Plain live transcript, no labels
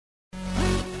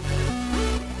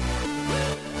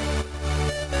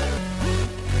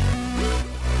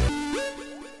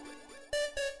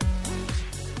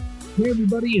Hey,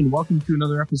 everybody, and welcome to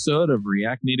another episode of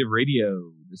React Native Radio.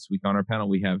 This week on our panel,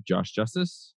 we have Josh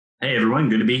Justice. Hey, everyone.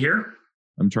 Good to be here.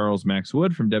 I'm Charles Max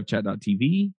Wood from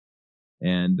devchat.tv.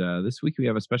 And this week we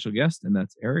have a special guest, and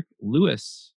that's Eric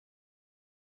Lewis.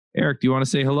 Eric, do you want to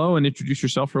say hello and introduce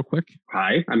yourself real quick?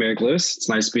 Hi, I'm Eric Lewis. It's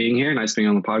nice being here. Nice being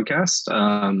on the podcast.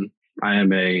 I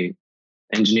am a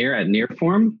engineer at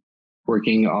Nearform,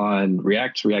 working on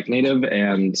React Native,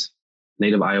 and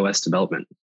native iOS development.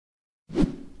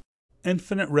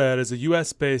 Infinite Red is a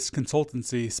US-based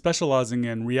consultancy specializing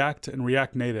in React and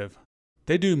React Native.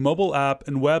 They do mobile app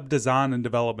and web design and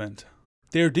development.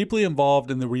 They are deeply involved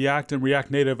in the React and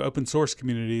React Native open source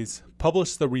communities,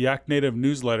 publish the React Native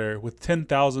newsletter with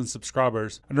 10,000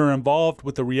 subscribers, and are involved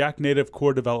with the React Native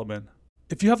core development.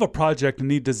 If you have a project and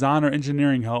need design or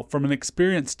engineering help from an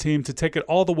experienced team to take it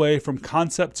all the way from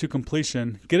concept to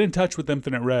completion, get in touch with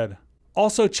Infinite Red.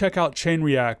 Also, check out Chain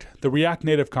React, the React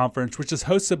Native conference, which is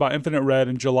hosted by Infinite Red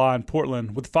in July in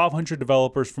Portland with 500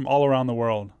 developers from all around the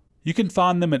world. You can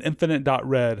find them at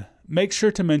infinite.red. Make sure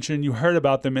to mention you heard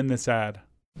about them in this ad.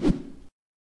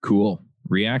 Cool.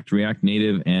 React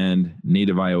Native, and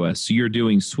native iOS. So you're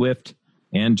doing Swift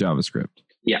and JavaScript.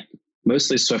 Yeah,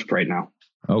 mostly Swift right now.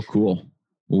 Oh, cool.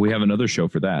 Well, we have another show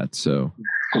for that. So,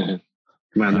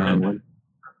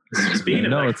 Speaking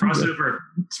of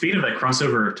that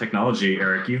crossover of technology,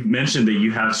 Eric, you've mentioned that you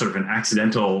have sort of an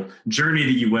accidental journey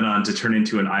that you went on to turn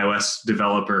into an iOS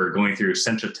developer, going through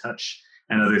Sencha Touch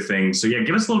and other things. So yeah,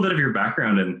 give us a little bit of your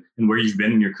background and where you've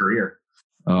been in your career.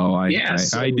 Oh, I had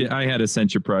a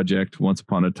Sencha project once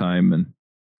upon a time, and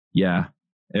yeah,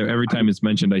 every time it's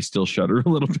mentioned, I still shudder a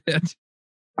little bit.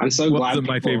 I'm so glad. Wasn't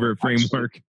my favorite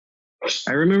framework.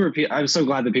 I'm so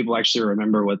glad that people actually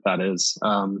remember what that is.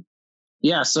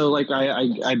 Yeah, so like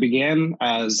I began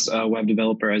as a web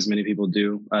developer, as many people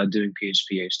do, doing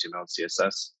PHP, HTML,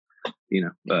 CSS,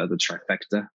 the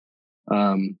trifecta.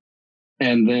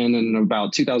 And then in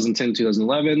about 2010,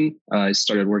 2011, I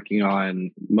started working on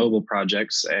mobile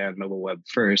projects and mobile web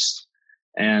first.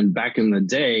 And back in the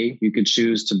day, you could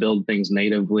choose to build things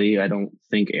natively. I don't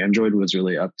think Android was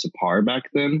really up to par back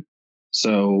then.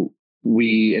 So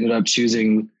we ended up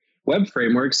choosing web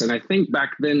frameworks. And I think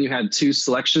back then you had two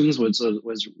selections, which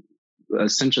was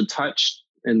Sencha Touch.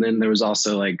 And then there was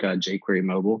also like jQuery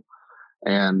Mobile.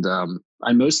 And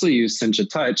I mostly used Sencha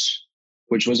Touch,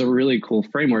 which was a really cool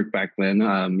framework back then.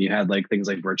 You had like things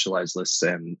like virtualized lists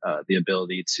and the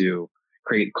ability to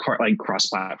create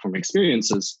cross-platform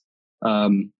experiences.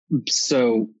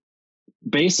 So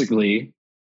basically,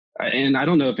 and I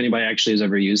don't know if anybody actually has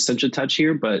ever used Sencha Touch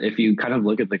here, but if you kind of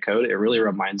look at the code, it really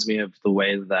reminds me of the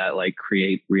way that like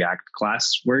Create React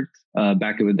class worked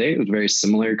back in the day. It was very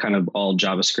similar, kind of all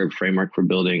JavaScript framework for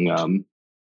building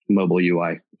mobile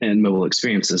UI and mobile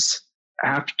experiences.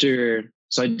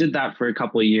 So I did that for a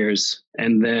couple of years,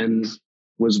 and then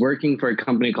was working for a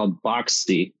company called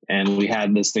Boxy, and we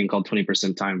had this thing called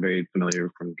 20% Time, very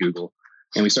familiar from Google.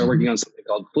 And we started working on something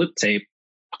called FlipTape.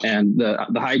 And the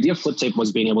idea of FlipTape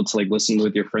was being able to like listen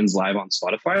with your friends live on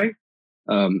Spotify.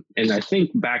 And I think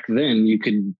back then you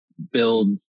could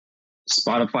build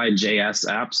Spotify JS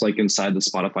apps like inside the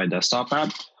Spotify desktop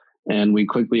app. And we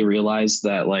quickly realized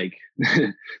that like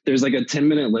there's like a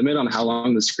 10-minute limit on how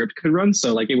long the script could run.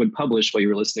 So like it would publish what you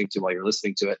were listening to while you're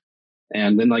listening to it.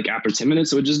 And then like after 10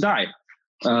 minutes, it would just die.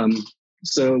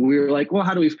 So we were like, well,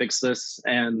 how do we fix this?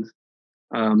 And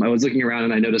I was looking around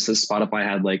and I noticed that Spotify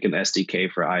had like an SDK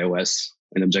for iOS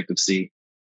and Objective-C.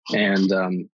 And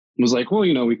was like, well,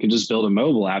 we could just build a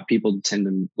mobile app. People tend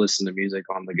to listen to music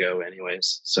on the go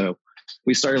anyways. So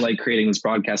we started like creating this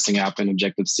broadcasting app in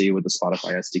Objective-C with the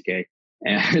Spotify SDK.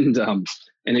 And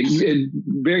it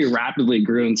very rapidly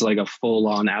grew into like a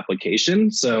full-on application.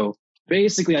 So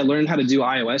basically I learned how to do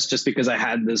iOS just because I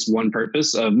had this one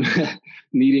purpose of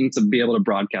needing to be able to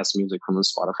broadcast music from the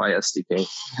Spotify SDK.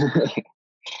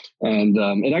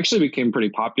 And it actually became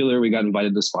pretty popular. We got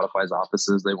invited to Spotify's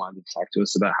offices. They wanted to talk to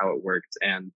us about how it worked.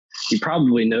 And you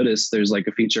probably noticed there's like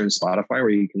a feature in Spotify where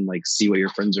you can like see what your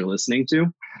friends are listening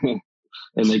to.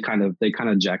 And they kind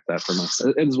of jacked that from us,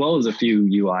 as well as a few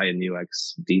UI and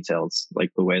UX details, like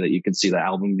the way that you can see the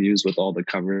album views with all the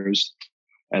covers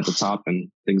at the top and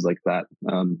things like that.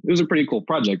 It was a pretty cool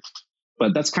project,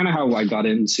 but that's kind of how I got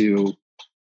into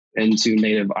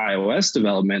native iOS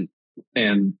development.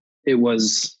 And it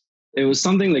was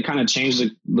something that kind of changed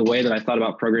the way that I thought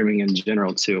about programming in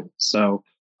general too. So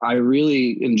I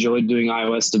really enjoyed doing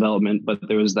iOS development, but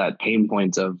there was that pain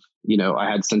point of, I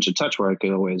had Sencha Touch where I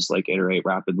could always like iterate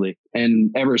rapidly.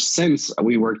 And ever since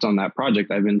we worked on that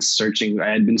project, I had been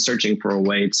searching for a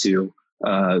way to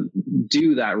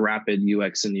do that rapid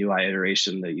UX and UI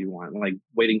iteration that you want. Like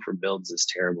waiting for builds is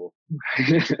terrible.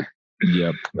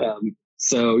 Yep.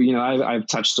 So, I've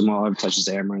touched them all. I've touched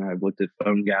Xamarin. I've looked at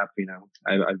PhoneGap.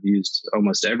 I've used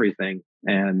almost everything.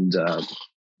 And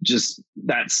just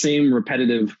that same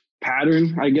repetitive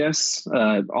pattern, I guess,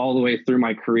 all the way through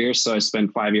my career. So I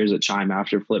spent 5 years at Chime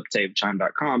after Fliptape,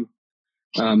 Chime.com.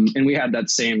 And we had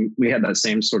that same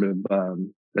sort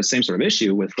of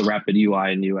issue with the rapid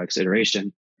UI and UX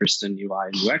iteration, first in UI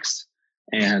and UX.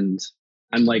 And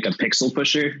I'm like a pixel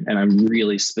pusher, and I'm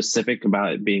really specific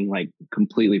about it being like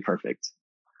completely perfect.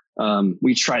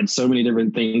 We tried so many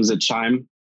different things at Chime.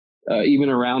 Even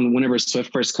around whenever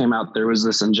Swift first came out, there was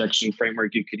this injection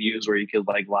framework you could use where you could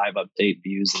like live update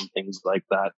views and things like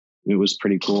that. It was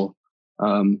pretty cool.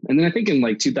 And then I think in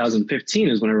like 2015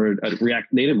 is whenever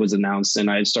React Native was announced, and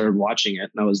I started watching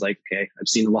it, and I was like, okay, I've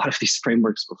seen a lot of these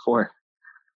frameworks before.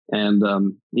 And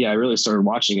I really started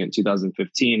watching it in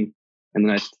 2015. And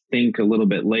then I think a little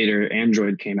bit later,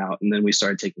 Android came out, and then we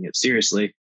started taking it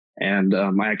seriously. And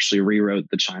I actually rewrote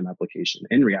the Chime application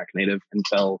in React Native and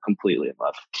fell completely in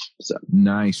love. So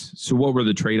nice. So what were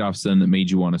the trade-offs then that made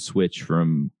you want to switch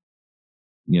from,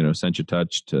 Sencha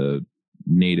Touch to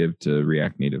native to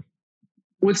React Native?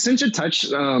 With Sencha Touch,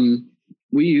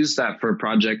 we used that for a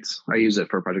project. I used it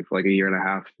for a project for like a year and a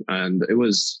half, and it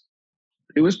was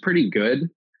pretty good.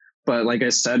 But like I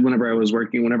said, whenever I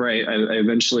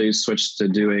eventually switched to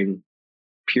doing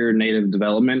pure native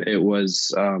development, it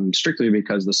was strictly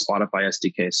because the Spotify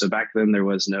SDK. So back then there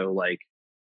was no like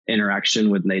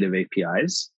interaction with native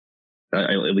APIs.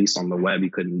 At least on the web, you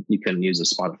couldn't use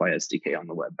a Spotify SDK on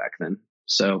the web back then.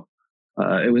 So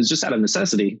it was just out of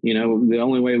necessity. The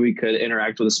only way we could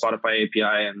interact with the Spotify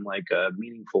API in like a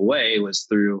meaningful way was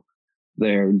through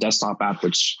their desktop app,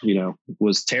 which,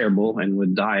 was terrible and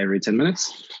would die every 10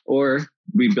 minutes, or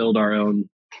we build our own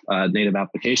native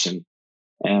application.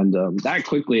 And that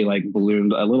quickly like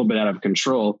ballooned a little bit out of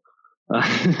control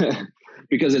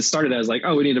because it started as like,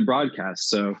 oh, we need a broadcast.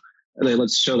 So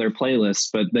let's show their playlist.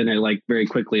 But then it like very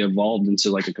quickly evolved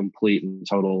into like a complete and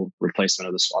total replacement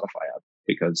of the Spotify app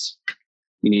because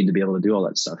you need to be able to do all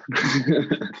that stuff.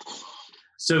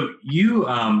 So you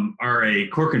are a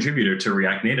core contributor to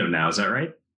React Native now, is that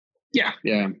right? Yeah.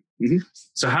 Mm-hmm.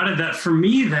 So how did that, for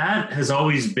me, that has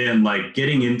always been like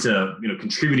getting into,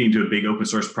 contributing to a big open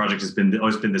source project has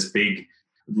always been this big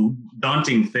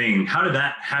daunting thing. How did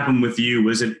that happen with you?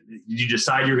 Did you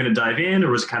decide you were going to dive in,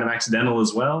 or was it kind of accidental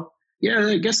as well? Yeah,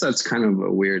 I guess that's kind of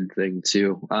a weird thing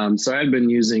too. So I'd been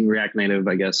using React Native,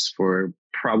 I guess, for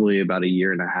probably about a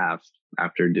year and a half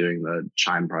after doing the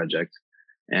Chime project.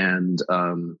 And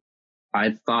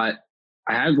I thought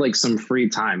I had like some free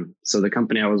time. So the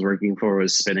company I was working for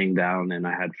was spinning down, and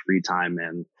I had free time.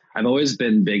 And I've always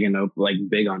been big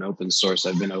on open source.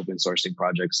 I've been open sourcing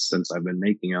projects since I've been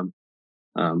making them.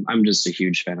 I'm just a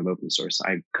huge fan of open source.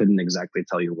 I couldn't exactly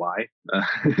tell you why,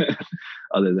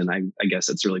 other than I guess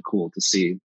it's really cool to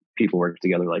see people work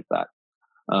together like that.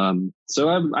 So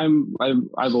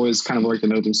I've always kind of worked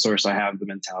in open source. I have the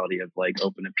mentality of like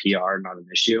open a PR, not an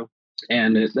issue.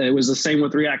 And it was the same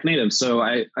with React Native. So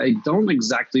I don't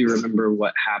exactly remember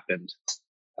what happened.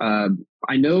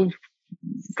 I know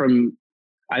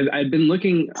I've been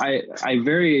looking, I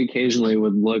very occasionally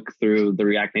would look through the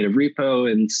React Native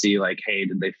repo and see like, hey,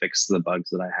 did they fix the bugs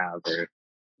that I have? Or,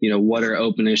 what are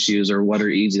open issues or what are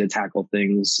easy to tackle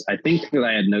things? I think that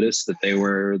I had noticed that they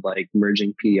were like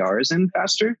merging PDRs in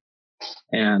faster.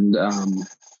 And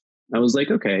I was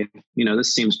like, okay,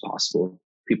 this seems possible.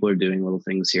 People are doing little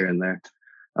things here and there.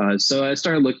 So I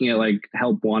started looking at like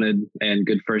help wanted and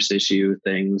good first issue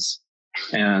things.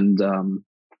 And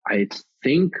I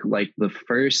think like the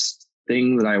first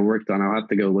thing that I worked on, I'll have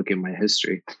to go look at my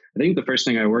history. I think the first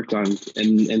thing I worked on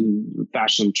in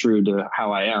fashion true to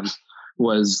how I am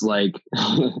was like,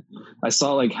 I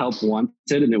saw like help wanted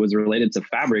and it was related to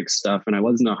fabric stuff. And I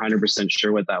wasn't 100%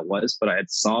 sure what that was, but I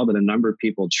had saw that a number of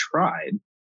people tried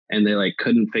and they like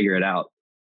couldn't figure it out.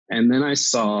 And then I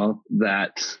saw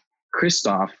that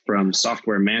Christoph from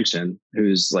Software Mansion,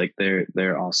 who's like,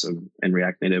 they're awesome in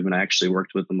React Native. And I actually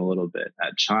worked with them a little bit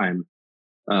at Chime.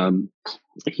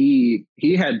 He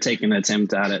had taken an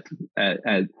attempt at it,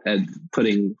 at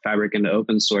putting Fabric into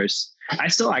open source. I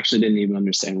still actually didn't even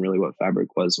understand really what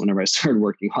Fabric was whenever I started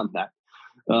working on that.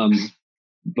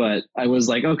 But I was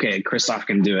like, okay, Christoph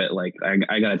can do it. Like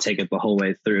I got to take it the whole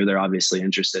way through. They're obviously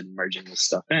interested in merging this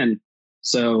stuff in.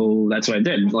 So that's what I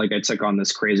did. Like I took on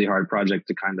this crazy hard project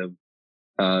to kind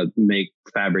of make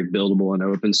Fabric buildable and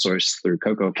open source through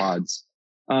CocoaPods.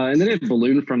 And then it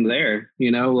ballooned from there,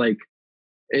 like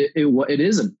it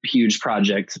is a huge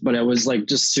project, but I was like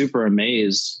just super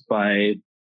amazed by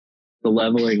the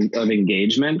leveling of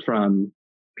engagement from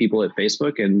people at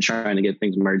Facebook and trying to get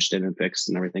things merged in and fixed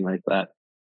and everything like that.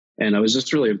 And I was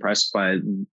just really impressed by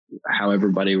how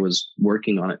everybody was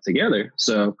working on it together.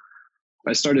 So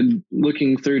I started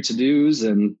looking through to-dos,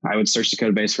 and I would search the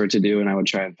code base for a to-do and I would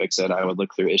try and fix it. I would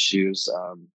look through issues.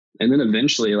 And then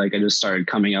eventually, like, I just started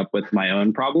coming up with my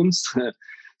own problems.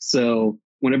 So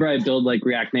whenever I build like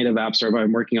React Native apps, or if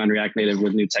I'm working on React Native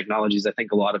with new technologies, I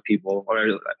think a lot of people, or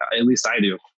at least I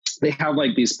do, they have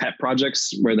like these pet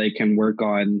projects where they can work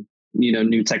on,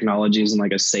 new technologies in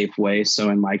like a safe way. So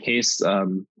in my case, I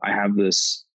have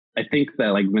this, I think that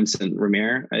like Vincent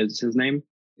Ramir is his name.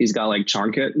 He's got like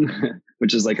Charmkit,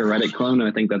 which is like a Reddit clone. And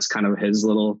I think that's kind of his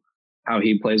little, how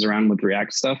he plays around with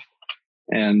React stuff.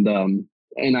 And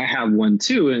I have one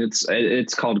too, and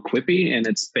it's called Quippy, and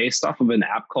it's based off of an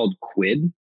app called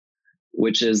Quid,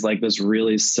 which is like this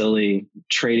really silly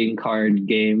trading card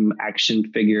game action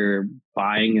figure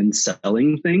buying and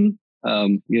selling thing.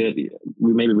 Maybe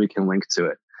we can link to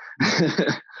it.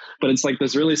 But it's like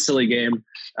this really silly game,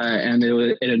 and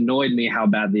it annoyed me how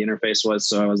bad the interface was.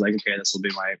 So I was like, okay, this will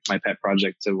be my pet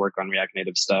project to work on React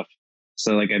Native stuff.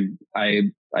 So like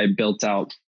I built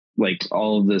out like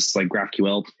all of this like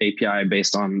GraphQL API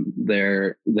based on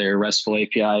their RESTful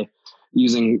API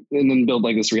and then build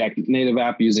like this React Native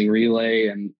app using Relay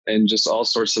and just all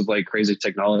sorts of like crazy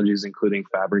technologies, including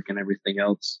Fabric and everything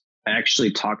else. I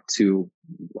actually talked to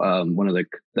one of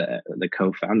the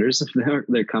co-founders of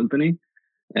their company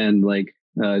and like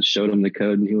showed him the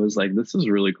code, and he was like, "This is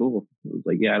really cool." I was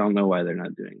like, "Yeah, I don't know why they're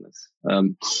not doing this."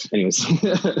 Anyways,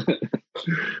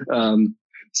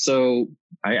 so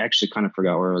I actually kind of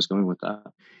forgot where I was going with that.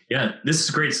 Yeah, this is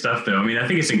great stuff, though. I mean, I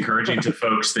think it's encouraging to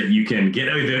folks that you can get.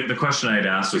 The question I'd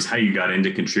asked was how you got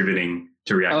into contributing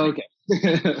to React. Oh, okay.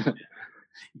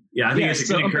 Yeah, I think it's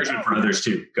a good encouragement for others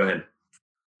too. Go ahead.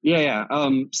 Yeah.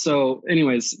 So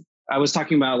anyways, I was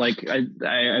talking about like,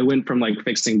 I went from like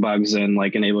fixing bugs and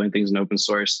like enabling things in open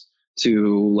source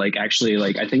to like, actually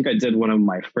like, I think I did one of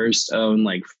my first own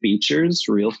like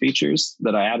real features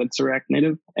that I added to React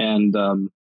Native. And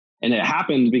it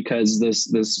happened because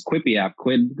this Quippy app,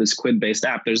 this Quid based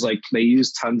app, there's like, they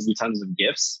use tons and tons of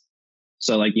GIFs.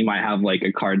 So like you might have like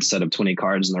a card set of 20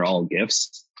 cards and they're all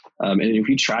GIFs. And if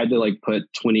you tried to like put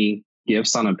 20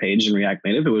 GIFs on a page in React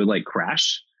Native, it would like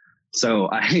crash. So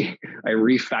I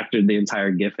refactored the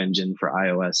entire GIF engine for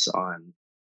iOS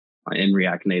in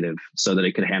React Native so that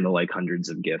it could handle like hundreds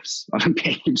of GIFs on a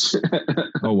page.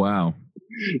 Oh, wow.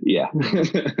 Yeah.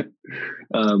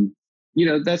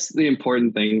 That's the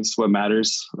important things, what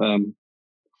matters.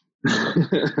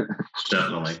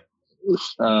 Definitely.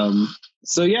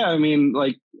 So yeah, I mean,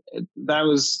 like that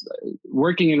was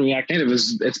working in React Native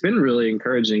it's been really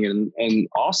encouraging and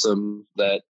awesome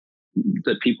that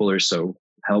people are so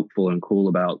helpful and cool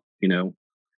about,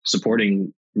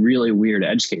 supporting really weird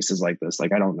edge cases like this.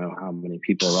 Like, I don't know how many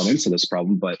people run into this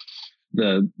problem, but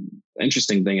the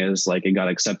interesting thing is like it got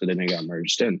accepted and it got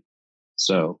merged in.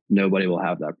 So nobody will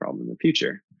have that problem in the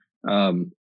future.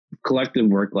 Collective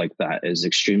work like that is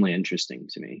extremely interesting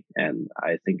to me, and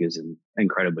I think is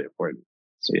incredibly important.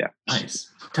 So yeah.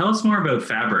 Nice. Tell us more about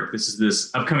Fabric. This is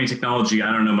this upcoming technology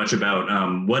I don't know much about.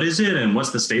 What is it and what's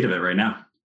the state of it right now?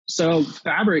 So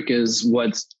Fabric is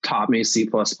what's taught me C++.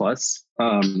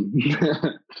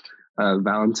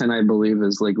 Valentin, I believe,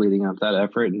 is like leading up that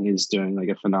effort, and he's doing like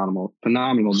a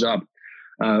phenomenal job.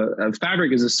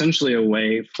 Fabric is essentially a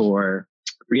way for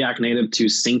React Native to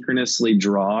synchronously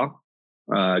draw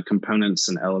components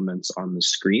and elements on the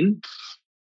screen.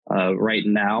 Right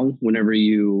now, whenever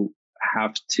you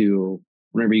go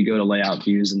to layout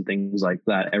views and things like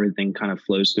that, everything kind of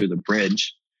flows through the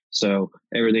bridge. So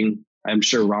everything, I'm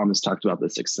sure Ram has talked about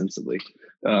this extensively.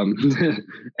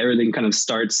 Everything kind of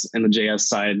starts in the JS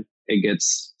side. It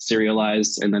gets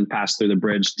serialized and then passed through the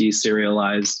bridge,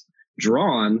 deserialized,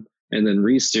 drawn, and then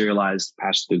reserialized,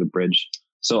 passed through the bridge.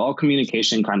 So all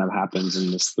communication kind of happens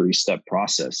in this 3-step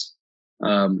process.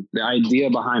 The idea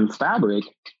behind Fabric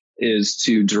is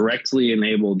to directly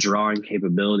enable drawing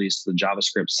capabilities to the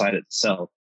JavaScript side itself.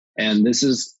 And this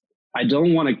is, I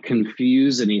don't want to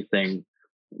confuse anything,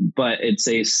 but it's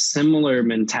a similar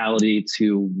mentality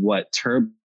to what Turbo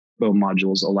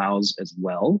Modules allows as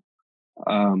well.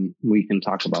 We can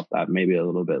talk about that maybe a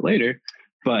little bit later,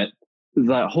 but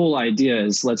the whole idea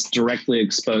is let's directly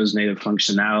expose native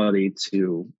functionality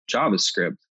to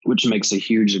JavaScript, which makes a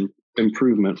huge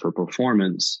improvement for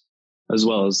performance, as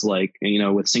well as like,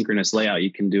 with synchronous layout,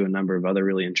 you can do a number of other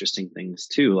really interesting things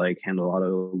too, like handle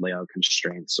auto layout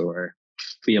constraints or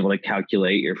be able to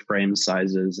calculate your frame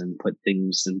sizes and put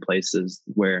things in places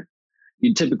where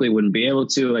you typically wouldn't be able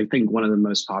to. I think one of the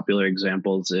most popular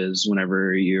examples is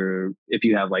if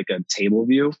you have like a table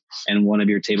view and one of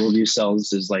your table view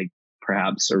cells is like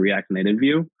perhaps a React Native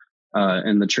view.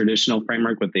 In the traditional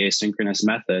framework with the asynchronous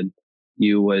method,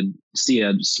 you would see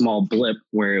a small blip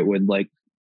where it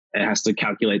has to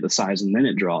calculate the size and then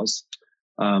it draws.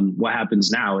 What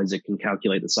happens now is it can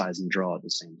calculate the size and draw at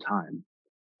the same time.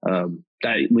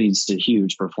 That leads to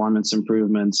huge performance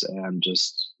improvements and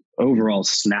just overall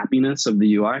snappiness of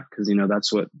the UI, because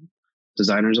that's what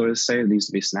designers always say, it needs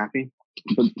to be snappy,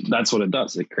 but that's what it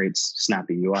does. It creates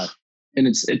snappy UI, and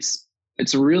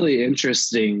it's a really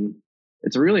interesting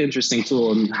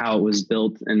tool and how it was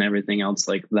built and everything else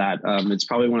like that. It's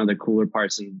probably one of the cooler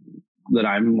parts that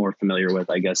I'm more familiar with,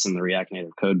 I guess, in the React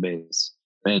Native code base.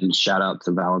 And shout out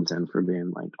to Valentin for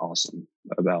being like awesome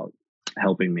about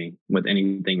helping me with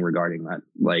anything regarding that.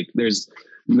 Like, there's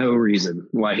no reason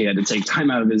why he had to take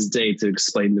time out of his day to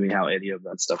explain to me how any of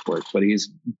that stuff works, but he's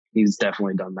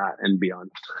definitely done that and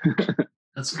beyond.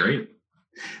 That's great.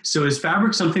 So is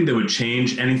Fabric something that would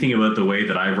change anything about the way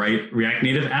that I write React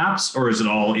Native apps, or is it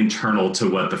all internal to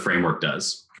what the framework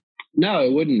does? No,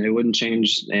 it wouldn't. It wouldn't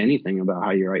change anything about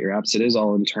how you write your apps. It is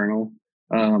all internal.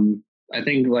 I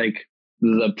think like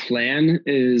the plan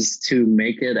is to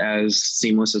make it as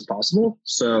seamless as possible.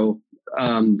 So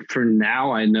for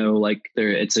now, I know like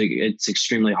it's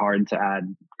extremely hard to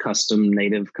add custom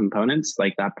native components.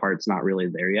 Like that part's not really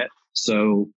there yet.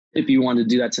 So if you want to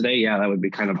do that today, yeah, that would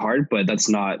be kind of hard, but that's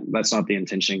not the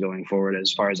intention going forward.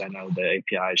 As far as I know, the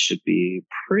API should be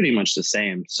pretty much the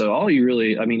same. So all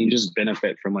you just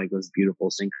benefit from like this beautiful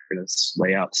synchronous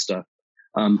layout stuff.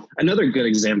 Another good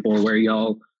example where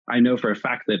I know for a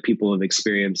fact that people have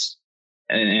experienced,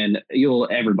 and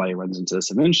everybody runs into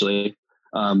this eventually,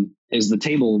 is the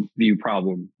table view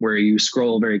problem, where you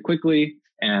scroll very quickly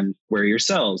and where your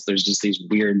cells, there's just these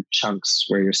weird chunks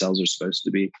where your cells are supposed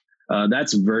to be.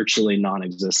 That's virtually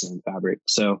non-existent in Fabric.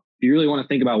 So if you really want to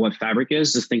think about what Fabric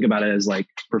is, just think about it as like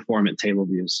performant table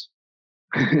views.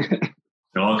 It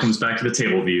all comes back to the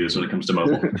table views when it comes to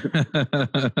mobile.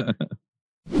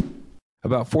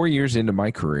 About 4 years into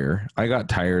my career, I got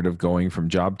tired of going from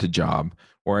job to job,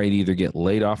 where I'd either get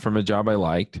laid off from a job I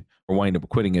liked or wind up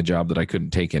quitting a job that I couldn't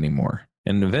take anymore.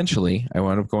 And eventually, I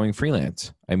wound up going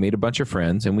freelance. I made a bunch of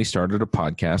friends, and we started a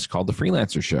podcast called The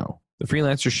Freelancer Show. The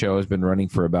Freelancer Show has been running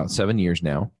for about 7 years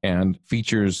now and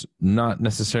features not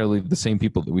necessarily the same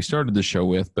people that we started the show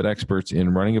with, but experts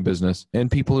in running a business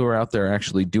and people who are out there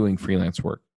actually doing freelance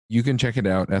work. You can check it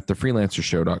out at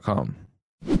thefreelancershow.com.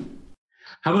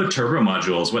 How about turbo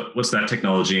modules? What's that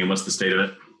technology and what's the state of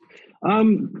it?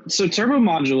 So turbo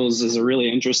modules is a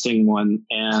really interesting one,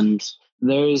 and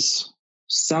there's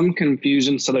some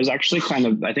confusion. So there's actually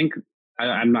I think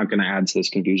I'm not going to add to this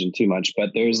confusion too much,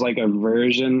 but there's like a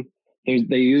version.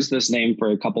 They use this name for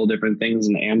a couple of different things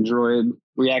in Android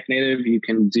React Native. You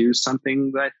can do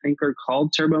something that I think are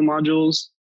called turbo modules,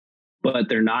 but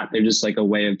they're not. They're just like a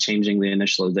way of changing the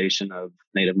initialization of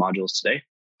native modules today.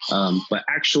 But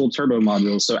actual turbo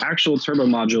modules. So actual turbo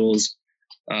modules,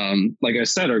 like I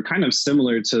said, are kind of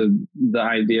similar to the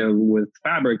idea with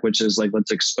Fabric, which is like,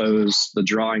 let's expose the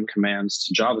drawing commands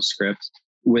to JavaScript.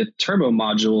 With turbo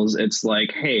modules, it's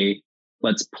like, hey,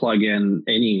 let's plug in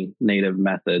any native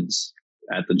methods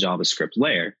at the JavaScript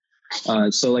layer.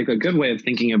 So like a good way of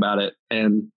thinking about it,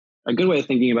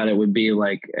 would be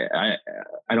like,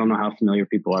 I don't know how familiar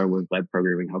people are with web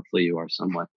programming. Hopefully you are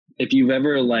somewhat. If you've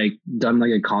ever like done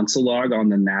like a console log on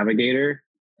the Navigator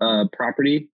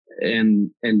property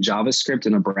in JavaScript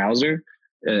in a browser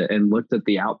and looked at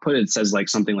the output, it says like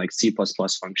something like C++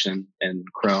 function in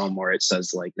Chrome, or it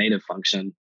says like native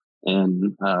function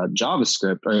in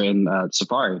JavaScript or in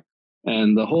Safari.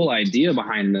 And the whole idea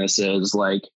behind this is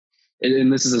like,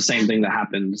 and this is the same thing that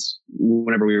happens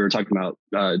whenever we were talking about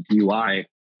UI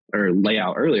or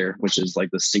layout earlier, which is like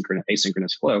the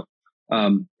asynchronous flow.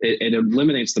 It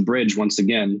eliminates the bridge once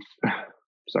again.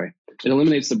 It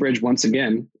eliminates the bridge once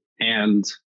again, and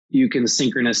you can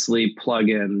synchronously plug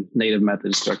in native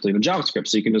methods directly into JavaScript.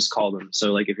 So you can just call them.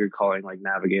 So like if you're calling like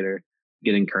Navigator,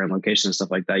 getting current location and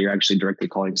stuff like that, you're actually directly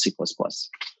calling C++.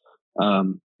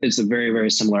 It's a very,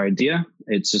 very similar idea.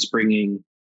 It's just bringing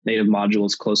native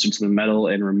modules closer to the metal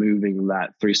and removing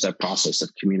that 3-step process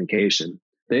of communication.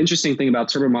 The interesting thing about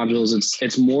turbo modules is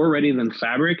it's more ready than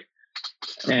Fabric.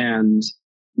 And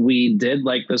we did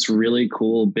like this really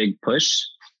cool big push.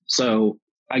 So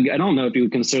I don't know if you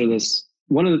would consider this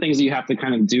one of the things that you have to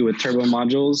kind of do with turbo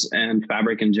modules and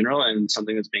Fabric in general, and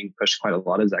something that's being pushed quite a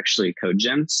lot, is actually code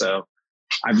gen. So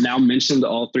I've now mentioned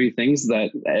all three things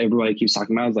that everybody keeps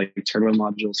talking about, is like turbo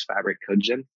modules, Fabric,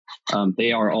 CodeGen.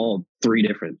 They are all three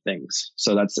different things.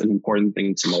 So that's an important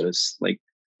thing to notice. Like,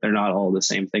 they're not all the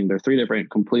same thing. They're three different,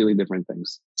 completely different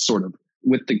things, sort of.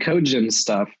 With the CodeGen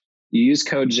stuff, you use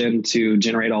CodeGen to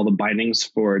generate all the bindings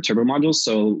for turbo modules.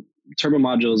 So turbo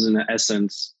modules, in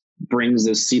essence, brings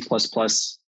this C++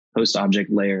 host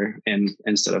object layer in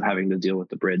instead of having to deal with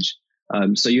the bridge.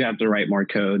 So you have to write more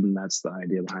code, and that's the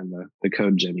idea behind the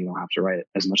CodeGen. You don't have to write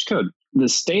as much code. The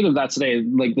state of that today,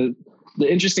 like the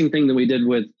interesting thing that we did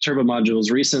with turbo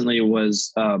modules recently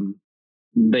was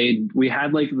we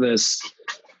had like this.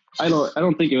 I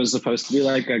don't think it was supposed to be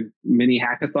like a mini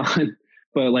hackathon,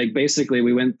 but like basically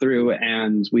we went through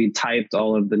and we typed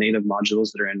all of the native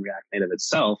modules that are in React Native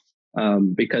itself.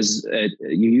 Because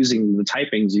you using the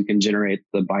typings, you can generate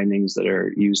the bindings that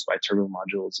are used by turbo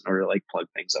modules in order to like plug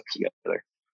things up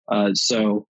together.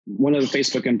 So one of the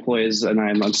Facebook employees, and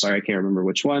I'm sorry, I can't remember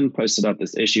which one, posted up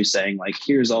this issue saying like,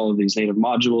 here's all of these native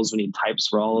modules. We need types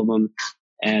for all of them.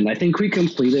 And I think we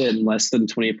completed it in less than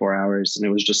 24 hours. And it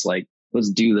was just like, let's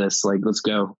do this. Like, let's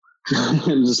go.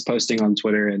 And just posting on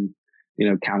Twitter and,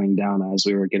 counting down as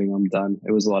we were getting them done.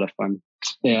 It was a lot of fun.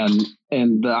 And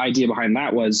the idea behind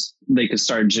that was they could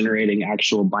start generating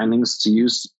actual bindings to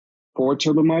use for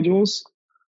turbo modules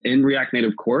in React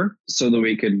Native Core, so that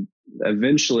we could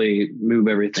eventually move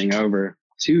everything over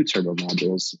to turbo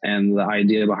modules. And the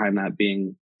idea behind that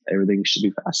being everything should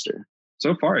be faster.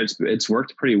 So far, it's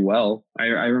worked pretty well. I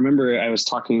remember I was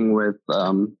talking with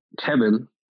Kevin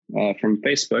from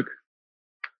Facebook.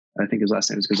 I think his last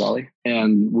name is Ghazali.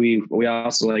 And we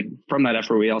also, like, from that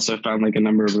effort, we also found like a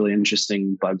number of really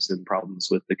interesting bugs and problems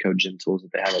with the CodeGen tools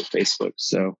that they have at Facebook.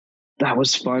 So that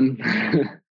was fun.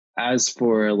 As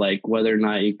for like whether or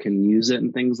not you can use it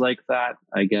and things like that,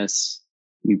 I guess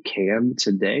you can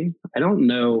today. I don't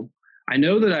know. I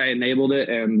know that I enabled it,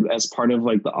 and as part of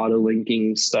like the auto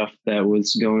linking stuff that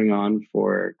was going on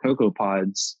for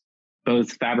CocoaPods,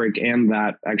 both Fabric and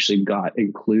that actually got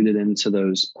included into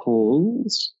those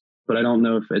pulls. But I don't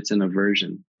know if it's in a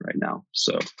version right now.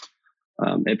 So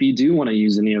if you do want to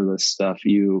use any of this stuff,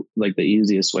 the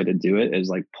easiest way to do it is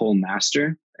like pull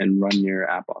master and run your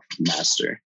app off of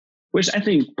master, which I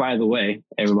think, by the way,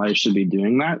 everybody should be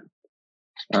doing that.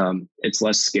 It's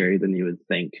less scary than you would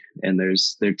think. And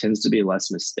there tends to be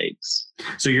less mistakes.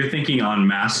 So you're thinking on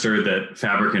master that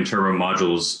Fabric and Turbo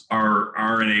modules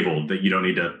are enabled, that you don't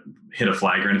need to hit a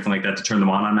flag or anything like that to turn them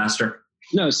on master?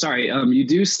 No, sorry. You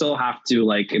do still have to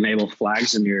like enable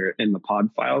flags in the pod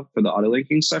file for the auto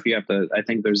linking stuff. You have to, I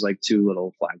think there's like two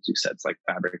little flags you set. It's like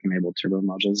Fabric enabled, Turbo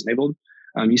modules enabled.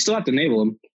 You still have to enable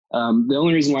them. The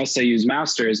only reason why I say use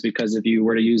master is because if you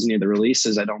were to use any of the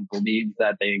releases, I don't believe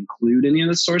that they include any of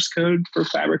the source code for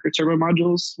Fabric or Turbo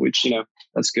modules, which,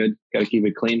 that's good. Got to keep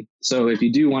it clean. So if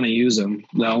you do want to use them,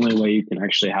 the only way you can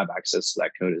actually have access to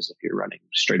that code is if you're running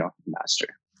straight off of master.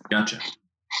 Gotcha.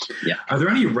 Yeah. Are there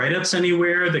any write-ups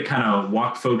anywhere that kind of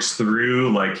walk folks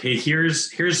through like, hey,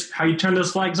 here's how you turn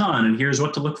those flags on and here's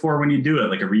what to look for when you do it,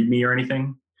 like a README or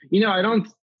anything? I don't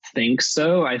think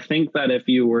so. I think that if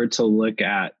you were to look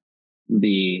at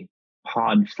the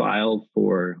pod file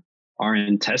for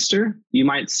RN tester, you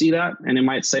might see that and it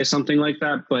might say something like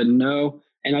that, but no.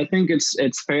 And I think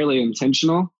it's fairly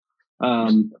intentional.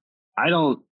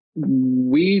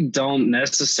 We don't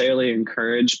necessarily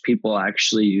encourage people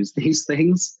actually use these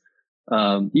things.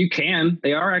 You can.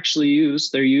 They are actually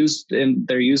used. They're used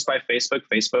by Facebook.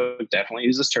 Facebook definitely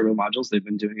uses turbo modules. They've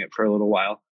been doing it for a little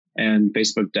while. And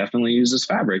Facebook definitely uses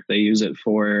Fabric. They use it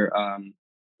for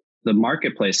the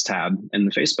marketplace tab in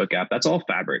the Facebook app. That's all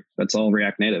Fabric. That's all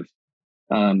React Native.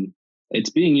 It's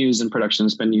being used in production.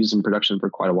 It's been used in production for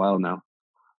quite a while now.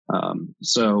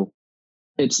 So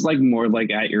it's like more like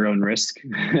at your own risk.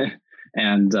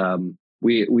 And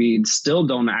we still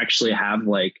don't actually have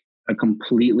like a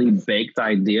completely baked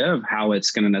idea of how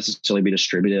it's going to necessarily be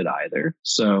distributed either.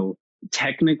 So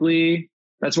technically,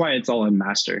 that's why it's all in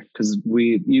master, because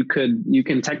you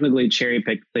can technically cherry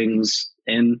pick things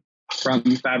in from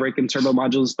Fabric and Turbo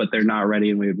modules, but they're not ready,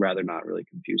 and we'd rather not really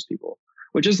confuse people,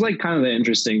 which is like kind of the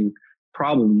interesting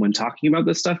problem when talking about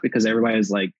this stuff, because everybody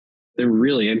is like, they're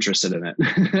really interested in it.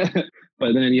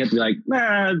 But then you have to be like,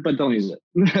 nah, but don't use it.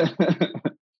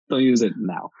 Don't use it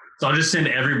now. So I'll just send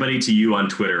everybody to you on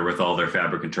Twitter with all their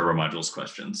Fabric and Turbo modules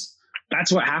questions.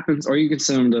 That's what happens. Or you can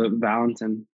send them to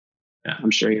Valentin. Yeah.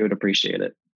 I'm sure he would appreciate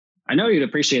it. I know you'd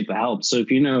appreciate the help. So if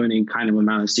you know any kind of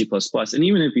amount of C++, and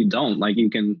even if you don't, like you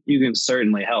can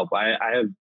certainly help.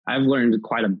 I've learned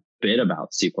quite a bit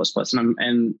about C++,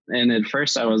 and at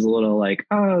first I was a little like,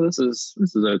 oh, this is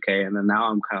okay, and then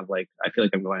now I'm kind of like, I feel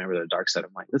like I'm going over to the dark side.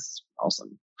 I'm like, this is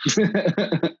awesome.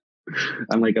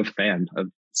 I'm like a fan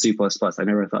of C++. I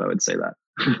never thought I would say that.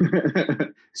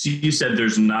 So you said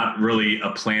there's not really a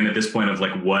plan at this point of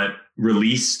like what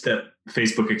release that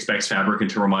Facebook expects Fabric and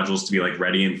Turbo modules to be like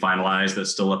ready and finalized.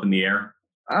 That's still up in the air.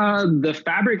 The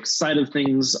Fabric side of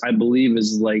things, I believe,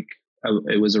 is like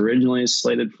it was originally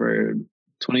slated for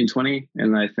 2020,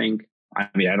 and I think, I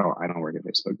don't work at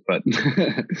Facebook, but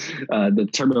the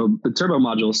turbo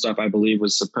module stuff, I believe,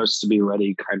 was supposed to be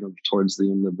ready kind of towards the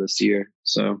end of this year.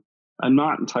 So I'm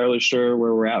not entirely sure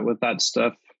where we're at with that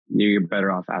stuff. You're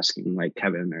better off asking like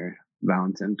Kevin or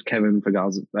Valentin. Kevin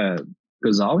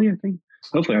Ghazali, I think.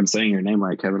 Hopefully I'm saying your name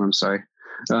right, Kevin. I'm sorry.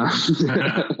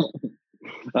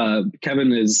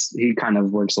 Kevin he kind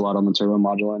of works a lot on the turbo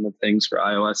module end of things for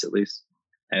iOS, at least.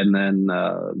 And then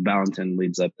Valentin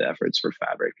leads up the efforts for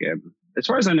Fabric. And as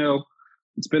far as I know,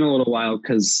 it's been a little while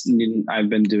because I've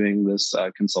been doing this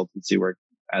consultancy work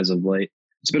as of late.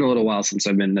 It's been a little while since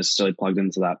I've been necessarily plugged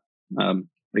into that.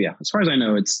 But yeah, as far as I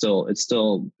know, it's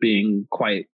still being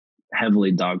quite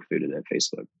heavily dog-fooded at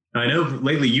Facebook. I know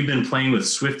lately you've been playing with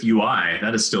Swift UI.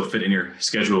 That has still fit in your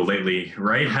schedule lately,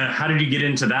 right? How did you get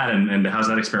into that, and how's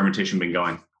that experimentation been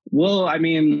going? Well, I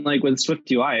mean, like with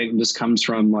Swift UI, it just comes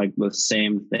from like the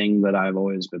same thing that I've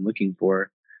always been looking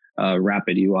for,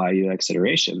 rapid UI UX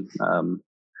iteration.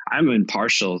 I'm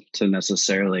impartial to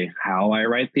necessarily how I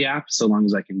write the app, so long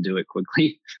as I can do it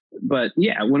quickly. But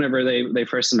yeah, whenever they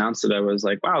first announced it, I was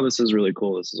like, wow, this is really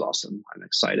cool. This is awesome. I'm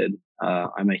excited.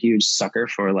 I'm a huge sucker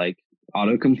for like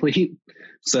autocomplete.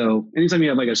 So anytime you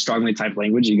have like a strongly typed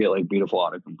language, you get like beautiful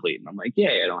autocomplete. And I'm like,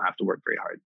 yay, I don't have to work very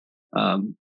hard.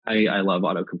 I love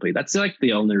autocomplete. That's like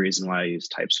the only reason why I use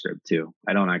TypeScript too.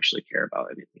 I don't actually care about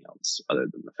anything else other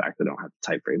than the fact that I don't have to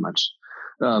type very much.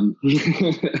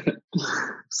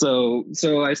 So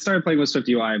I started playing with Swift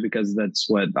UI because that's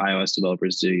what iOS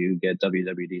developers do. You get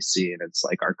WWDC and it's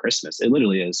like our Christmas. It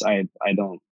literally is.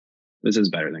 This is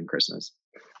better than Christmas.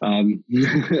 And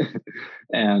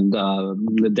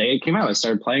the day it came out, I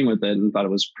started playing with it and thought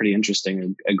it was pretty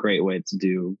interesting. A great way to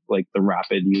do like the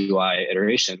rapid UI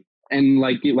iteration. And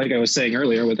like I was saying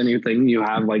earlier, with anything, you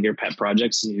have like your pet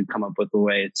projects and you come up with a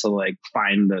way to like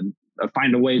find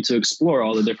a way to explore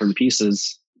all the different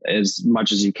pieces as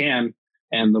much as you can.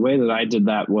 And the way that I did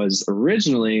that was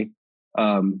originally,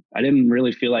 I didn't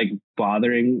really feel like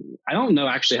bothering. I don't know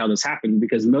actually how this happened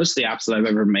because most of the apps that I've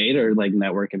ever made are like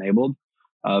network enabled.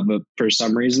 But for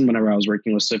some reason, whenever I was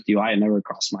working with Swift UI, it never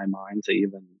crossed my mind to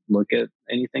even look at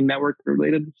anything network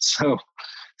related.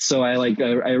 So I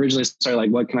originally started like,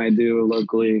 what can I do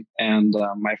locally? And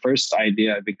my first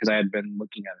idea, because I had been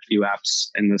looking at a few apps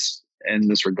in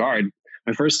this regard,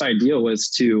 my first idea was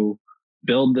to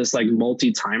build this like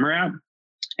multi-timer app.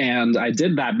 And I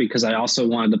did that because I also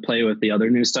wanted to play with the other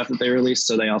new stuff that they released.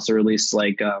 So they also released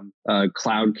like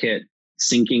CloudKit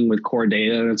syncing with core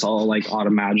data, and it's all like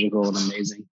automagical and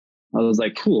amazing. I was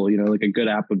like, cool, like a good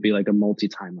app would be like a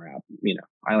multi-timer app.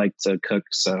 I like to cook,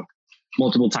 so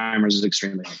multiple timers is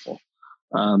extremely helpful.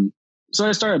 So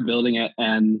I started building it,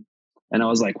 and I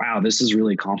was like, wow, this is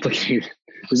really complicated.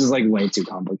 This is like way too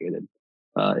complicated.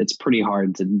 It's pretty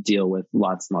hard to deal with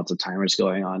lots and lots of timers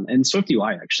going on. And Swift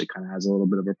UI actually kind of has a little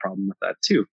bit of a problem with that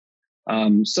too.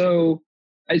 So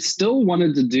I still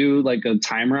wanted to do like a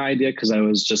timer idea because I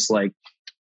was just like,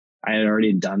 I had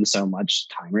already done so much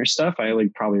timer stuff. I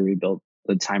like probably rebuilt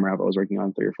the timer app I was working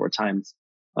on 3 or 4 times.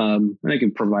 And I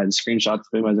can provide screenshots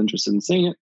if anybody's interested in seeing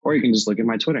it, or you can just look at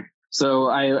my Twitter. So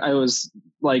I was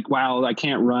like, wow, I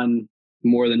can't run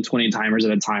more than 20 timers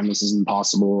at a time. This is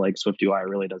impossible. Like Swift UI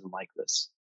really doesn't like this.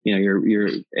 You're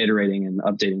iterating and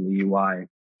updating the UI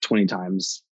 20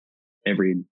 times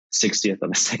every 60th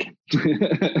of a second.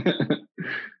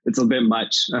 It's a bit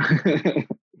much.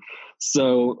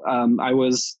 So I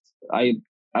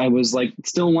was like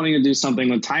still wanting to do something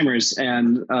with timers,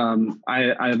 and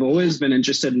I've always been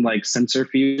interested in like sensor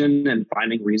fusion and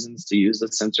finding reasons to use the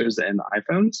sensors in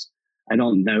iPhones. I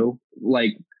don't know,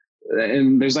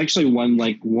 and there's actually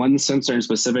one sensor in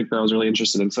specific that I was really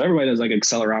interested in. So everybody does like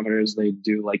accelerometers, they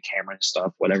do like camera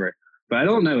stuff, whatever. But I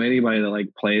don't know anybody that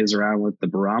like plays around with the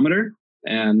barometer.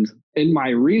 And in my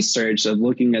research of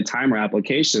looking at timer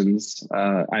applications,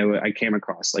 I came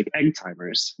across like egg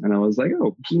timers, and I was like,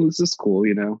 oh, this is cool.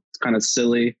 It's kind of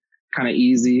silly, kind of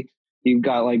easy. You've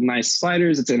got like nice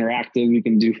sliders. It's interactive. You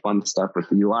can do fun stuff with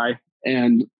the UI.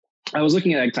 And I was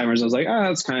looking at egg timers. I was like, oh,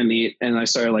 that's kind of neat. And I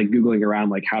started like Googling around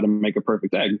like how to make a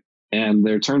perfect egg. And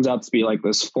there turns out to be like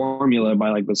this formula by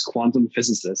like this quantum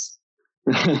physicist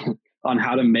on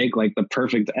how to make like the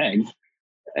perfect egg.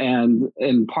 And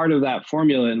part of that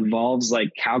formula involves like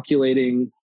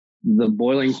calculating the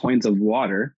boiling point of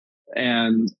water.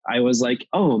 And I was like,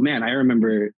 oh man, I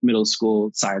remember middle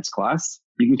school science class.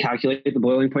 You can calculate the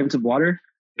boiling point of water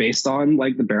based on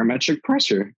like the barometric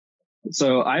pressure.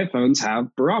 So iPhones have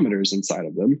barometers inside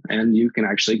of them, and you can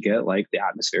actually get like the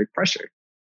atmospheric pressure.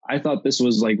 I thought this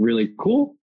was like really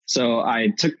cool. So I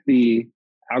took the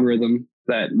algorithm,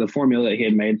 that the formula that he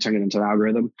had made, turned it into an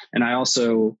algorithm. And I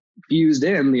also fused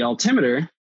in the altimeter,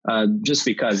 just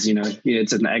because,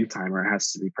 it's an egg timer. It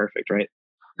has to be perfect, right?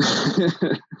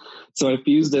 So I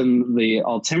fused in the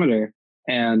altimeter,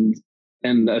 and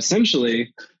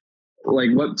essentially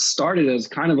like what started as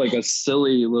kind of like a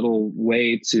silly little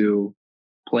way to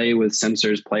play with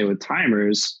sensors, play with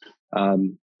timers,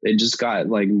 it just got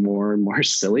like more and more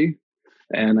silly.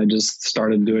 And I just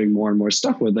started doing more and more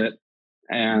stuff with it.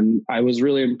 And I was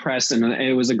really impressed. And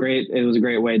it was a great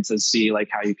way to see like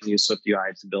how you can use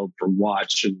SwiftUI to build for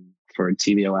Watch and for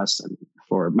tvOS and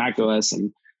for macOS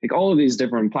and like all of these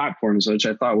different platforms, which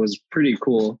I thought was pretty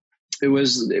cool. It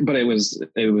was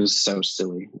so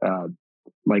silly.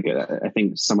 Like I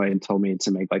think somebody told me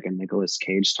to make like a Nicolas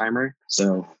Cage timer.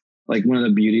 So like one of the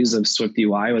beauties of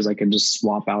SwiftUI was I could just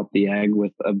swap out the egg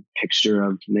with a picture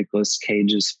of Nicolas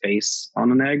Cage's face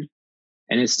on an egg.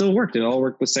 And it still worked. It all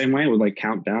worked the same way. It would like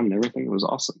count down and everything. It was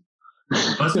awesome.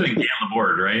 Must have been Gan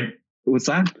Laborde, right? What's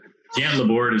that? Gan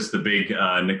Laborde is the big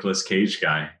Nicolas Cage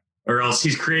guy. Or else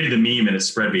he's created a meme and it's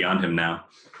spread beyond him now.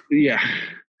 Yeah.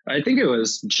 I think it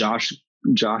was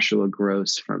Joshua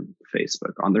Gross from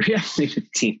Facebook on the React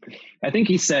Native team. I think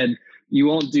he said, "You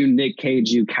won't do Nick Cage,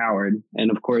 you coward."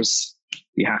 And of course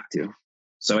you have to.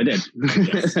 So I did.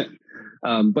 Yes.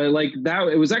 But like that,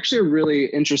 it was actually a really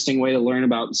interesting way to learn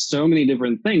about so many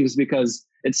different things, because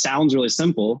it sounds really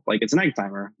simple. Like it's an egg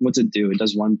timer. What's it do? It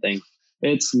does one thing.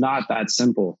 It's not that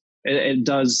simple. It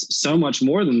does so much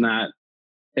more than that.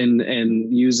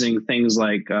 And using things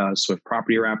like Swift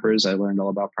property wrappers, I learned all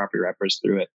about property wrappers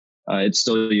through it. It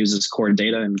still uses core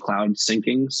data and cloud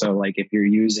syncing. So like if you're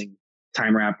using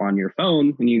Time Wrap on your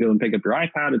phone and you go and pick up your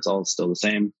iPad, it's all still the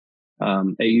same.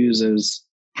 It uses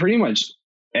pretty much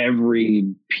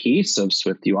every piece of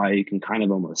SwiftUI you can kind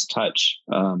of almost touch.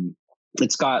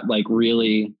 It's got like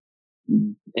really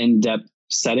in-depth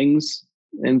settings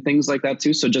and things like that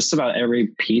too. So just about every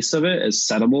piece of it is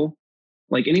settable.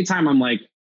 Like anytime I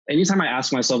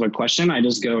ask myself a question, I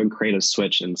just go and create a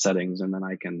switch in settings, and then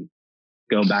I can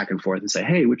go back and forth and say,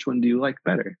 hey, which one do you like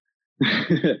better?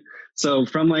 So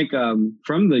from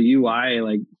the UI,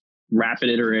 like rapid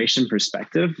iteration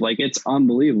perspective, like it's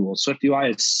unbelievable.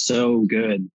 SwiftUI is so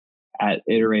good at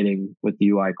iterating with the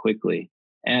UI quickly.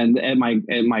 And at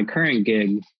my current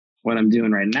gig, what I'm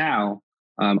doing right now,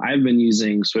 I've been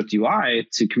using SwiftUI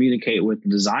to communicate with the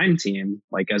design team,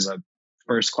 like as a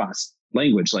first class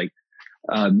language. Like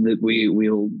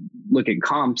we'll look at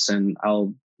comps, and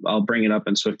I'll bring it up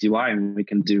in SwiftUI, and we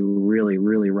can do really,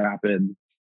 really rapid,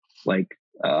 like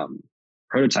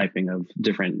prototyping of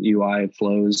different UI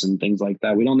flows and things like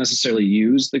that. We don't necessarily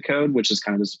use the code, which is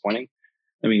kind of disappointing.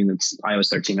 I mean, it's iOS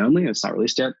 13 only. It's not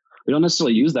released yet. We don't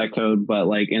necessarily use that code, but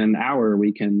like in an hour,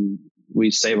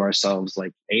 we save ourselves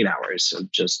like 8 hours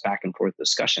of just back and forth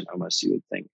discussion, almost, you would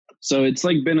think. So it's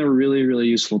like been a really, really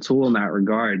useful tool in that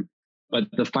regard. But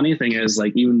the funny thing is,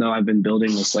 like, even though I've been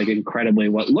building this like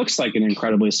what looks like an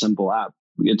incredibly simple app,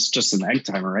 it's just an egg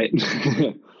timer, right?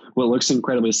 What looks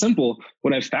incredibly simple,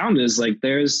 what I found is like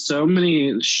there's so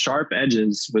many sharp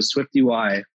edges with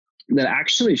SwiftUI that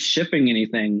actually shipping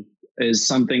anything is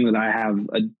something that I have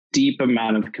a deep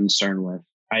amount of concern with.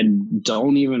 I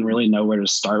don't even really know where to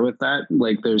start with that.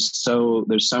 Like there's so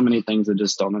many things that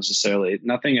just don't necessarily,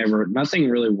 nothing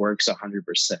really works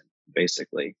 100%,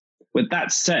 basically. With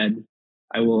that said,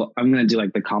 I'm going to do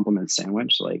like the compliment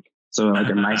sandwich. Like, so like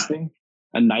a nice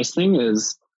thing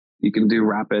is you can do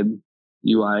rapid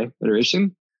UI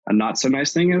iteration. A not so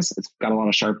nice thing is it's got a lot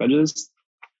of sharp edges.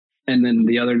 And then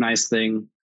the other nice thing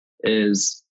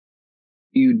is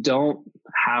you don't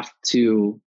have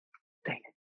to, dang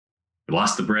it. You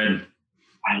lost the bread.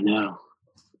 I know.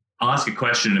 I'll ask a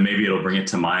question and maybe it'll bring it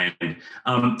to mind.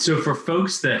 So for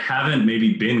folks that haven't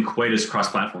maybe been quite as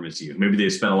cross-platform as you, maybe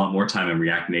they've spent a lot more time in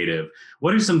React Native,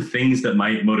 what are some things that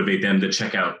might motivate them to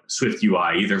check out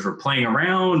SwiftUI, either for playing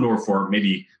around or for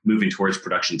maybe moving towards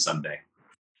production someday?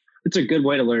 It's a good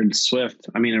way to learn Swift.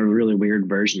 I mean, a really weird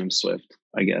version of Swift,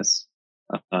 I guess.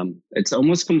 It's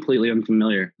almost completely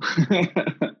unfamiliar.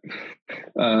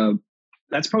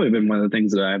 That's probably been one of the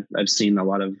things that I've seen a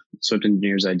lot of Swift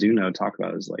engineers I do know talk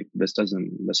about is like, this doesn't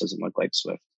look like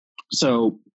Swift.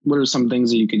 So what are some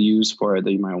things that you could use for it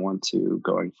that you might want to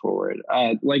going forward?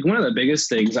 Like one of the biggest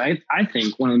things, I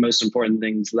think one of the most important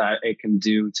things that it can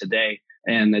do today,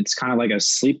 and it's kind of like a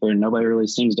sleeper and nobody really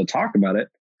seems to talk about it,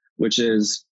 which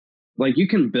is like you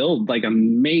can build like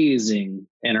amazing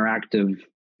interactive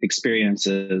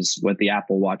experiences with the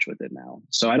Apple Watch with it now.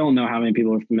 So I don't know how many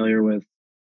people are familiar with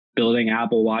building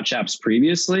Apple Watch apps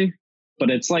previously, but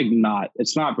it's not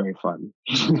very fun.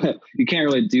 You can't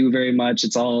really do very much.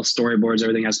 It's all storyboards.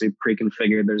 Everything has to be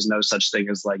pre-configured. There's no such thing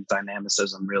as like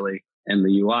dynamicism really in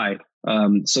the UI.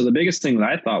 So the biggest thing that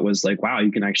I thought was like, wow,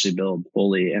 you can actually build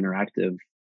fully interactive,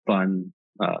 fun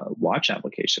watch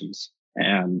applications.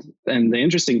 And the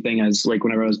interesting thing is like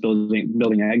whenever I was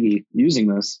building Aggie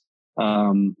using this,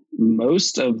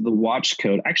 most of the watch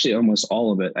code, actually almost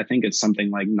all of it, I think it's something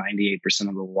like 98%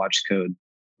 of the watch code,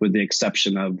 with the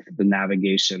exception of the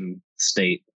navigation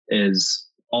state, is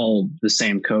all the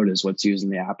same code as what's used in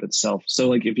the app itself. So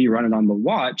like if you run it on the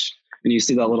watch and you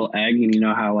see that little egg, and you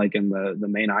know how like in the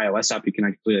main iOS app, you can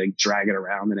actually like drag it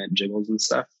around and it jiggles and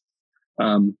stuff.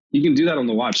 You can do that on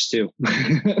the watch too.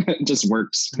 It just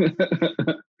works.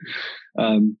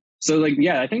 So like,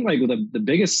 yeah, I think like the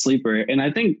biggest sleeper, and I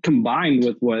think combined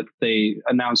with what they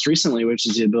announced recently, which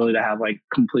is the ability to have like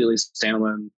completely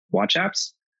standalone watch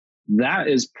apps, that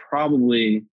is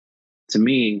probably, to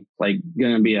me, like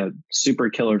going to be a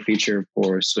super killer feature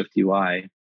for Swift UI,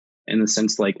 in the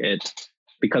sense like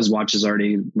because watch is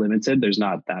already limited, there's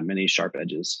not that many sharp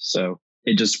edges. So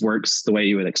it just works the way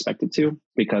you would expect it to,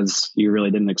 because you really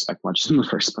didn't expect much in the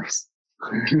first place.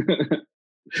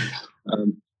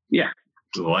 Yeah.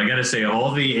 Well, I got to say,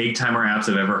 all the egg timer apps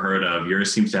I've ever heard of,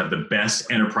 yours seems to have the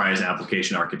best enterprise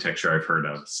application architecture I've heard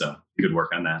of. So good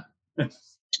work on that.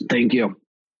 Thank you.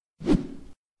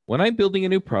 When I'm building a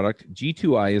new product,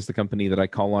 G2I is the company that I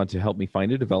call on to help me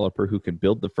find a developer who can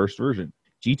build the first version.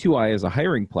 G2I is a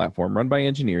hiring platform run by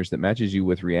engineers that matches you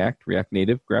with React, React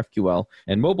Native, GraphQL,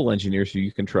 and mobile engineers who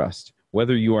you can trust.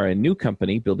 Whether you are a new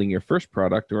company building your first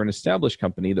product or an established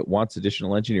company that wants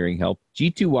additional engineering help,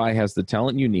 G2I has the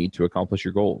talent you need to accomplish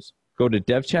your goals. Go to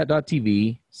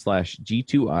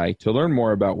devchat.tv/G2I to learn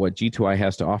more about what G2I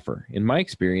has to offer. In my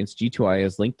experience, G2I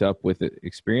is linked up with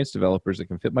experienced developers that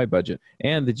can fit my budget,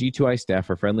 and the G2I staff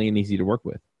are friendly and easy to work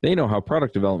with. They know how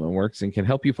product development works and can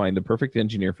help you find the perfect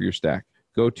engineer for your stack.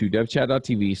 Go to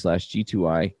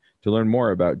devchat.tv/G2I to learn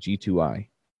more about G2I.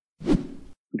 We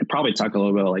could probably talk a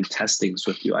little bit about like testing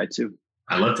Swift UI too.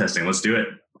 I love testing. Let's do it.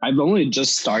 I've only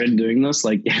just started doing this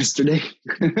like yesterday.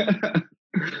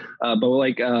 But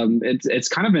like it's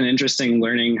kind of been interesting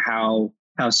learning how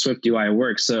Swift UI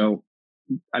works. So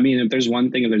I mean, if there's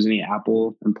any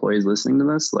Apple employees listening to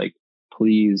this, like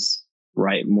please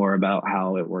write more about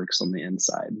how it works on the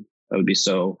inside. That would be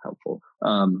so helpful.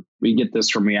 We get this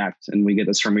from React and we get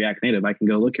this from React Native. I can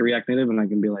go look at React Native and I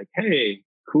can be like, hey,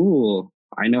 cool,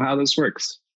 I know how this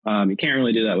works. You can't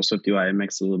really do that with Swift UI. It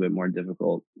makes it a little bit more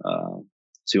difficult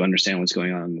to understand what's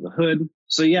going on under the hood.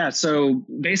 So yeah, so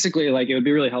basically, like it would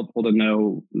be really helpful to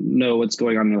know what's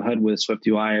going on in the hood with Swift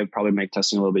UI. It would probably make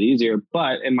testing a little bit easier.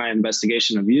 But in my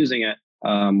investigation of using it,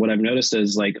 what I've noticed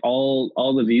is like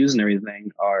all the views and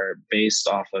everything are based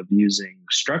off of using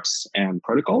structs and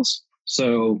protocols.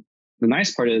 So the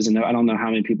nice part is, and I don't know how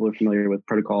many people are familiar with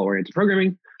protocol-oriented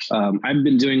programming. I've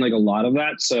been doing like a lot of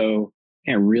that, so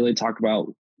I can't really talk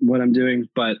about what I'm doing.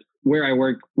 But where I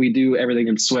work, we do everything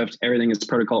in Swift. Everything is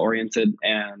protocol-oriented,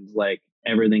 and like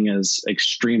everything is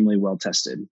extremely well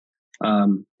tested.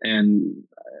 And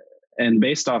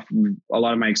based off a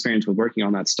lot of my experience with working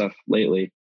on that stuff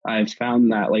lately, I've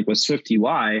found that like with Swift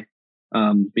UI,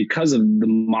 because of the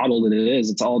model that it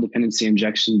is, it's all dependency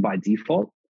injection by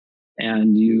default.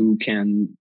 And you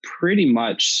can pretty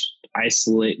much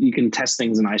isolate, you can test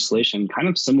things in isolation, kind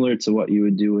of similar to what you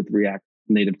would do with React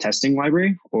Native testing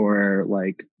library or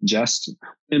like Jest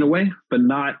in a way, but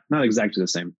not exactly the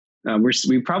same.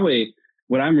 We probably,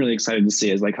 what I'm really excited to see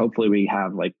is like, hopefully we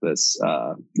have like this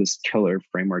killer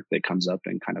framework that comes up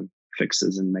and kind of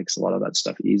fixes and makes a lot of that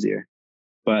stuff easier.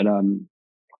 But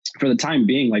for the time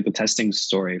being, like the testing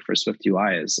story for Swift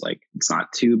UI is like, it's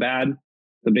not too bad.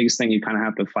 The biggest thing you kind of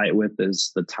have to fight with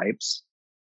is the types.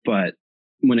 But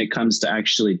when it comes to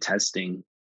actually testing,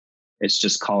 it's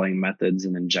just calling methods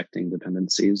and injecting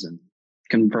dependencies and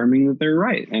confirming that they're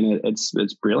right. And it's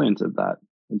brilliant at that.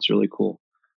 It's really cool.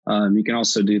 You can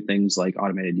also do things like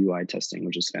automated UI testing,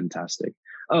 which is fantastic.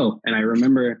 Oh, and I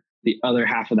remember the other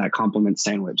half of that compliment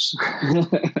sandwich.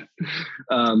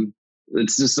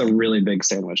 It's just a really big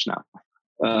sandwich now.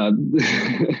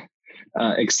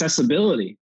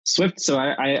 Accessibility. Swift. So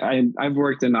I've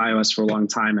worked in iOS for a long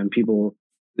time, and people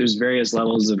there's various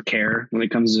levels of care when it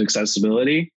comes to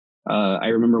accessibility. I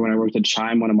remember when I worked at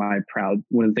Chime, one of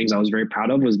the things I was very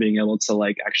proud of was being able to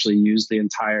like actually use the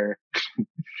entire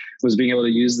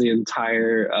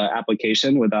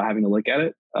application without having to look at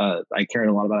it. I cared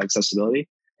a lot about accessibility.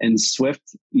 And Swift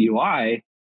UI,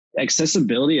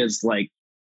 accessibility is like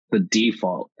the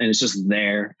default, and it's just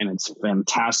there, and it's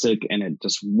fantastic, and it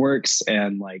just works.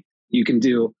 And like you can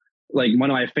do, like, one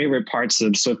of my favorite parts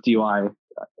of Swift UI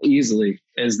easily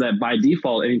is that by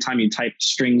default, anytime you type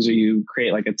strings or you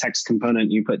create like a text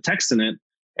component, you put text in it,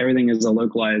 everything is a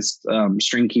localized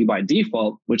string key by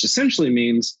default, which essentially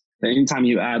means that anytime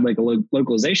you add like a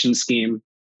localization scheme,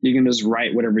 you can just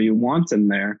write whatever you want in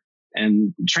there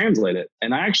and translate it.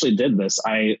 And I actually did this.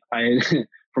 I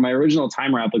for my original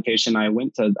timer application, I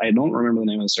don't remember the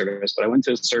name of the service, but I went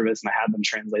to a service and I had them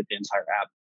translate the entire app.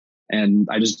 And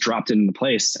I just dropped it into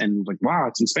place and like, wow,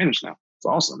 it's in Spanish now. It's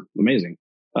awesome. Amazing.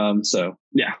 So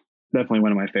yeah, definitely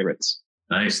one of my favorites.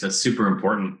 Nice. That's super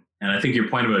important. And I think your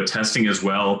point about testing as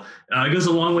well, it goes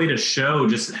a long way to show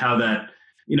just how that,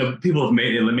 people have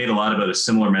made a lot about a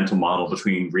similar mental model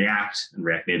between React and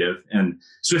React Native and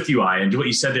Swift UI. And what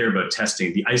you said there about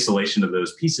testing, the isolation of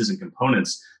those pieces and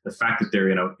components, the fact that they're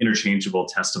interchangeable,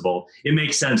 testable, it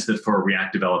makes sense that for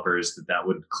React developers that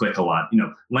would click a lot.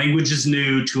 Language is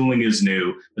new, tooling is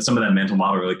new, but some of that mental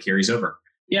model really carries over.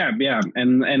 Yeah.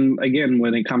 And again,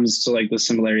 when it comes to like the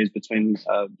similarities between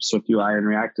Swift UI and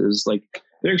React is like,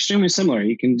 they're extremely similar.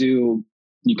 You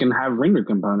can have render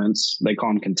components. They call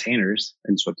them containers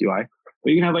in Swift UI,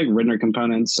 but you can have like render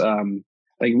components.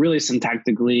 Like really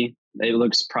syntactically, it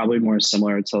looks probably more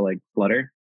similar to like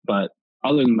Flutter, but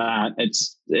other than that,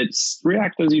 it's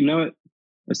React as you know it.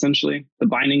 Essentially, the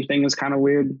binding thing is kind of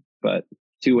weird, but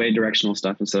two-way directional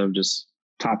stuff instead of just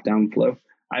top-down flow.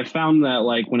 I found that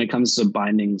like when it comes to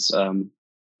bindings,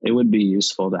 it would be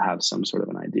useful to have some sort of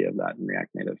an idea of that in React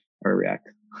Native or React.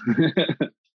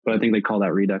 But I think they call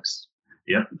that Redux.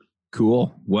 Yep.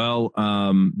 Cool. Well,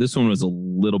 this one was a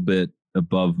little bit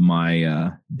above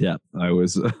my depth.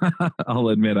 I'll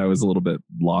admit I was a little bit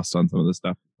lost on some of this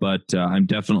stuff, but I'm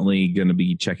definitely going to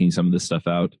be checking some of this stuff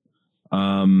out.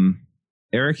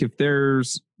 Eric,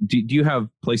 do you have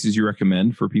places you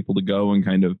recommend for people to go and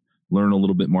kind of learn a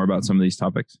little bit more about some of these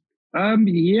topics?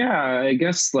 Yeah, I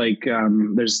guess like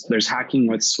there's Hacking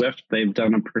with Swift. They've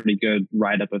done a pretty good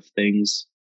write-up of things.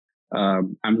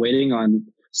 I'm waiting on.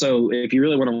 So if you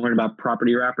really want to learn about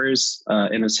property wrappers,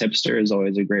 Innes Hipster is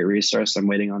always a great resource. I'm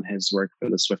waiting on his work for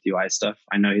the Swift UI stuff.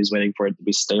 I know he's waiting for it to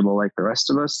be stable like the rest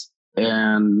of us.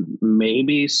 And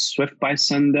maybe Swift by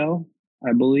Sundell,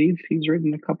 I believe he's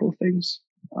written a couple of things.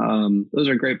 Those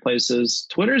are great places.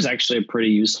 Twitter is actually a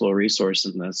pretty useful resource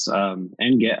in this. And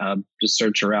GitHub, just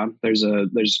search around.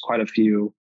 There's quite a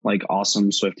few like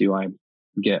awesome Swift UI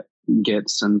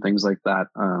Gits and things like that.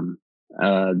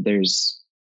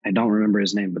 I don't remember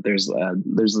his name, but there's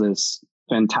this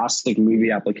fantastic movie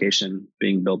application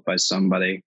being built by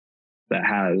somebody that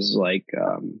has like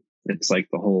it's like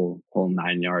the whole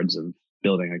 9 yards of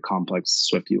building a complex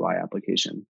Swift UI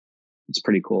application. It's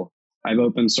pretty cool. I've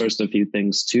open sourced a few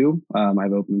things too.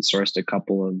 I've open sourced a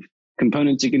couple of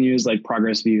components you can use, like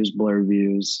progress views, blur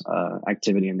views,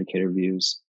 activity indicator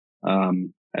views,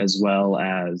 as well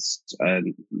as a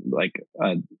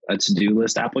to-do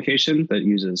list application that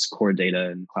uses core data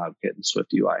and CloudKit and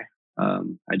Swift UI.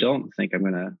 I don't think I'm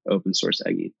going to open source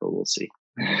Eggy, but we'll see.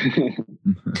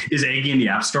 Is Eggy in the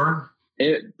App Store?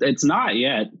 It's not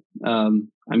yet.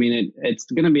 It's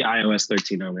going to be iOS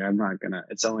 13 only.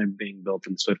 It's only being built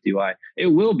in Swift UI. It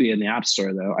will be in the App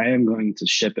Store though. I am going to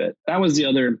ship it. That was the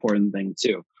other important thing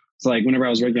too. So like whenever I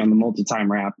was working on the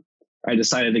multi-timer app, I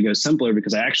decided to go simpler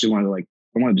because I actually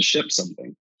wanted to ship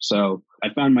something. So I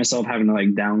found myself having to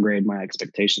like downgrade my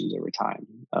expectations over time,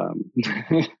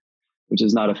 which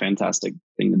is not a fantastic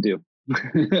thing to do.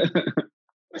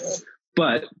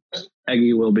 But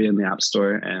Eggy will be in the App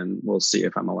Store, and we'll see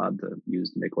if I'm allowed to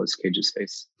use Nicolas Cage's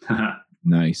face.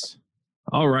 Nice.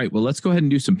 All right. Well, let's go ahead and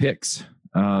do some picks.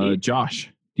 Josh,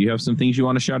 do you have some things you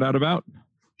want to shout out about?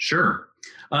 Sure.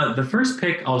 The first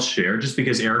pick I'll share, just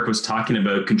because Eric was talking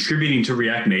about contributing to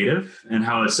React Native and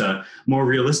how it's a more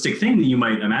realistic thing than you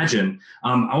might imagine.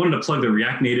 I wanted to plug the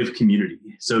React Native community.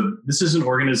 So this is an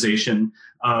organization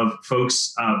of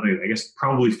folks, I guess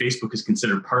probably Facebook is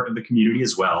considered part of the community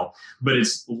as well, but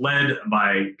it's led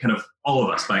by kind of all of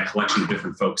us, by a collection of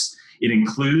different folks. It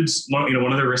includes,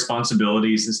 one of their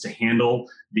responsibilities is to handle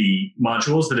the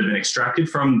modules that have been extracted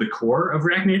from the core of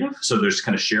React Native. So there's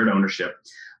kind of shared ownership.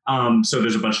 So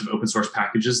there's a bunch of open source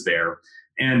packages there.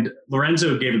 And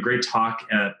Lorenzo gave a great talk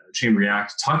at Chain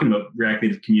React, talking about React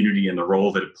Native community and the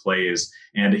role that it plays.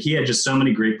 And he had just so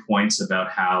many great points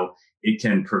about how it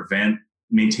can prevent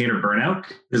maintainer burnout,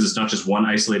 because it's not just one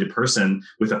isolated person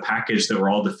with a package that we're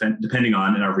all depending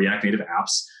on in our React Native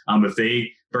apps. If they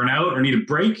burn out or need a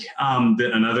break,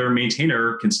 that another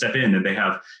maintainer can step in, and they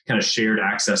have kind of shared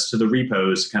access to the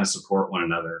repos to kind of support one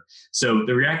another. So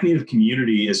the React Native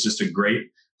community is just a great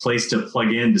place to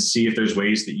plug in to see if there's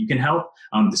ways that you can help,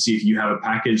 to see if you have a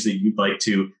package that you'd like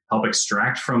to help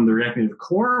extract from the React Native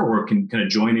core, or can kind of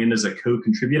join in as a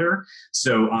co-contributor.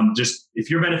 So just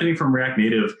if you're benefiting from React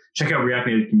Native, check out React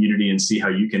Native community and see how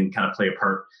you can kind of play a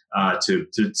part to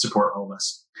support all of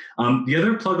us. The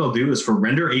other plug I'll do is for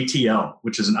Render ATL,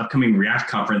 which is an upcoming React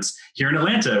conference here in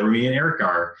Atlanta, where me and Eric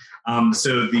are.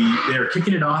 So they're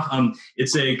kicking it off.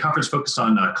 It's a conference focused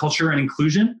on culture and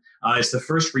inclusion. It's the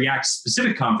first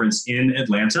React-specific conference in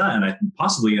Atlanta, and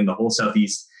possibly in the whole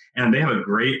Southeast. And they have a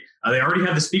great, they already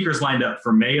have the speakers lined up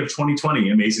for May of 2020,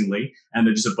 amazingly. And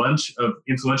there's just a bunch of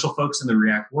influential folks in the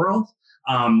React world,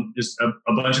 just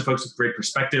a bunch of folks with great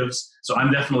perspectives. So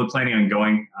I'm definitely planning on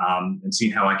going and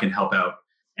seeing how I can help out.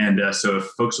 And so if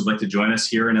folks would like to join us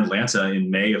here in Atlanta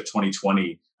in May of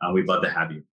 2020, we'd love to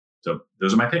have you. So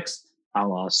those are my picks.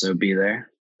 I'll also be there.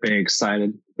 Very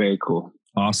excited. Very cool.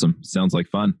 Awesome. Sounds like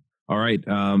fun. All right.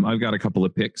 I've got a couple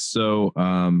of picks. So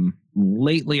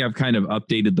lately, I've kind of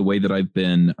updated the way that I've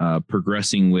been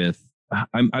progressing with.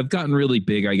 I've gotten really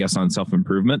big, I guess, on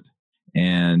self-improvement,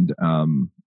 and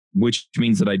which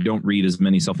means that I don't read as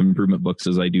many self-improvement books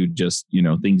as I do just,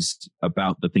 things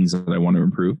about the things that I want to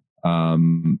improve.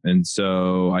 And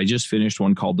so I just finished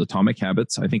one called Atomic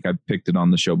Habits. I think I've picked it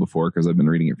on the show before because I've been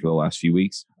reading it for the last few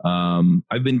weeks.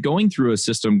 I've been going through a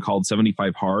system called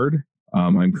 75 Hard.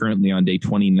 I'm currently on day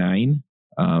 29.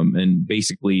 And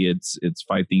basically it's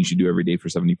 5 things you do every day for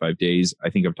 75 days. I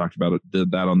think I've talked about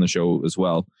that on the show as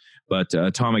well. But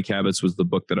Atomic Habits was the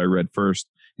book that I read first.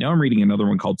 Now I'm reading another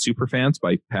one called Superfans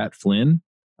by Pat Flynn.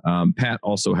 Pat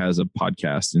also has a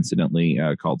podcast, incidentally,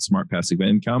 called Smart Passive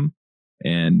Income.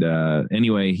 And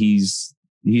anyway, he's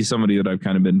somebody that I've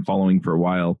kind of been following for a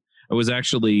while. I was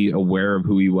actually aware of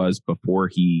who he was before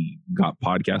he got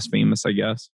podcast famous, I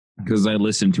guess, because I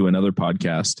listened to another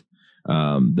podcast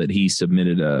that he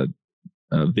submitted a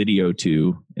video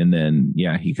to, and then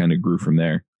he kind of grew from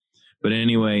there. But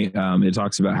anyway, it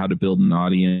talks about how to build an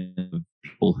audience of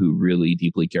people who really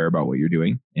deeply care about what you're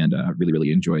doing, and really,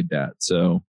 really enjoyed that.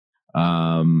 So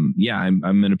I'm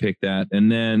going to pick that.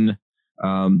 And then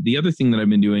the other thing that I've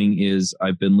been doing is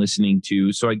I've been listening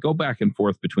to, so I go back and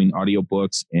forth between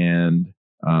audiobooks and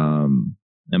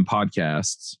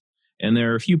podcasts. And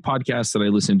there are a few podcasts that I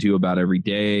listen to about every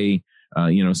day.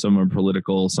 Some are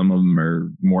political, some of them are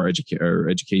more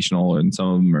educational, and some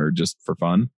of them are just for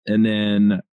fun. And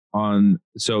then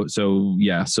so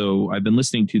I've been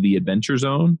listening to The Adventure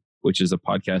Zone, which is a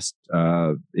podcast.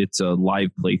 It's a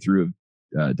live playthrough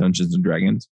of Dungeons and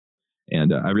Dragons.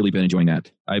 And I've really been enjoying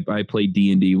that. I played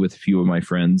D&D with a few of my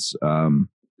friends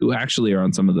who actually are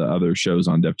on some of the other shows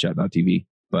on devchat.tv.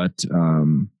 But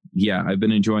I've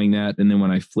been enjoying that. And then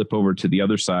when I flip over to the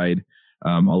other side,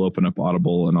 I'll open up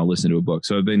Audible and I'll listen to a book.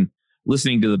 So I've been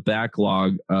listening to the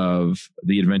backlog of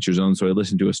The Adventure Zone. So I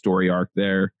listen to a story arc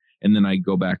there. And then I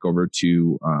go back over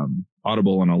to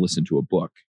Audible and I'll listen to a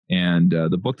book. And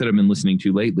the book that I've been listening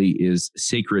to lately is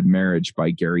Sacred Marriage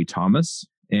by Gary Thomas.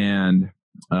 And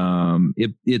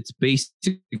it's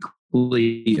basically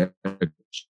a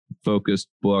focused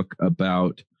book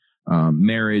about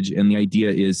marriage, and the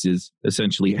idea is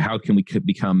essentially how can we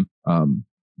become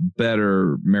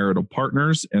better marital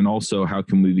partners, and also how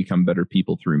can we become better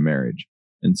people through marriage.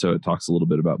 And so it talks a little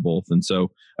bit about both. And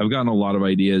so I've gotten a lot of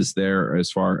ideas there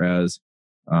as far as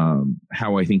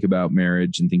how I think about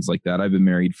marriage and things like that. I've been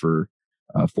married for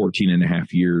 14 and a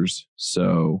half years.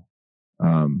 So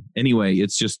anyway,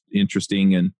 it's just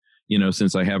interesting. And,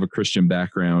 since I have a Christian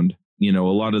background, a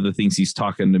lot of the things he's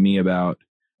talking to me about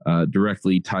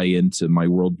directly tie into my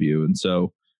worldview. And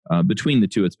so between the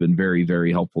two, it's been very,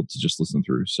 very helpful to just listen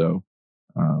through. So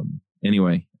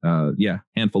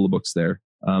handful of books there.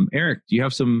 Eric, do you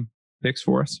have some picks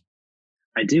for us?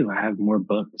 I do. I have more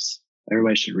books.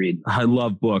 Everybody should read. I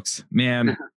love books,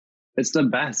 man. It's the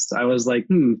best. I was like,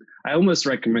 I almost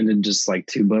recommended just like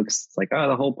 2 books. It's like,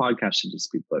 the whole podcast should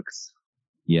just be books.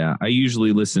 Yeah, I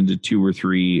usually listen to 2 or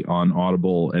 3 on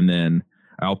Audible, and then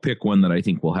I'll pick one that I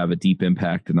think will have a deep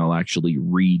impact, and I'll actually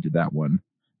read that one.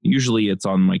 Usually it's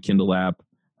on my Kindle app.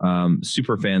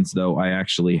 Superfans, though, I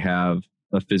actually have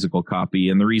a physical copy.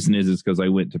 And the reason is because I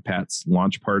went to Pat's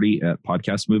launch party at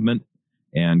Podcast Movement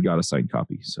and got a signed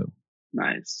copy. So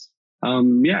nice.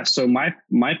 Yeah. So my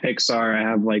picks are, I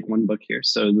have like one book here.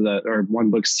 So one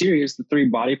book series, The Three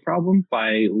Body Problem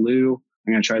by Liu.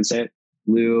 I'm going to try and say it.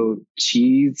 Liu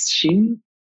Cixin,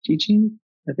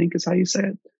 I think is how you say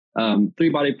it. Three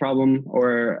Body Problem,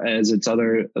 or as its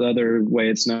other way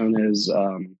it's known as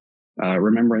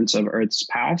Remembrance of Earth's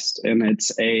Past. And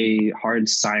it's a hard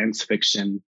science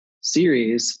fiction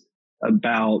series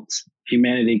about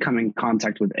humanity coming in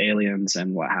contact with aliens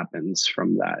and what happens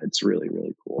from that. It's really,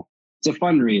 really cool. It's a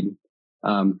fun read.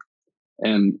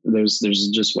 And there's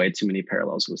just way too many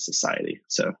parallels with society.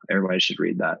 So everybody should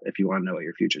read that if you want to know what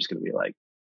your future is going to be like.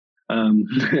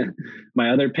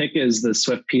 My other pick is the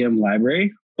Swift PM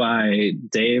Library by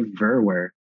Dave Verwer.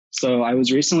 So I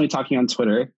was recently talking on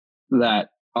Twitter that,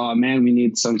 oh man, we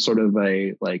need some sort of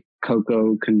a like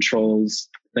Cocoa controls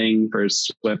thing for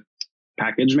Swift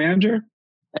package manager.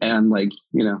 And like,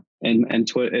 you know,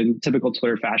 in typical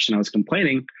Twitter fashion, I was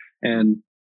complaining, and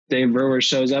Dave Verwer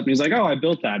shows up and he's like, oh, I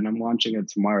built that and I'm launching it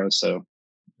tomorrow. So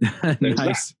there's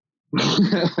nice.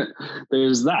 That.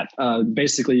 There's that.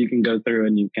 Basically, you can go through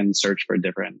and you can search for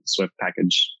different Swift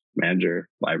package manager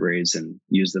libraries and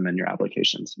use them in your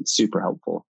applications. It's super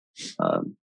helpful.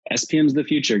 SPM's the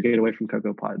future. Get away from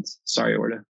Cocoa Pods. Sorry,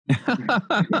 Orta.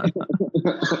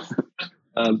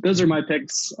 Those are my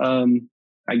picks.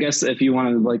 I guess if you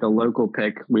wanted like a local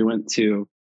pick, we went to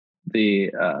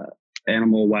the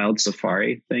Animal Wild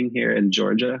Safari thing here in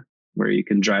Georgia, where you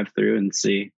can drive through and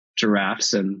see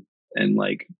giraffes and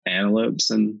like antelopes,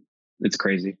 and it's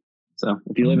crazy. So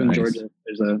if you live in Georgia,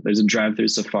 there's a drive-through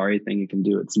safari thing you can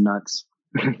do. It's nuts.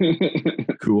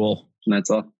 Cool. And that's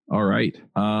all. All right.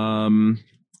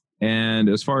 And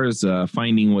as far as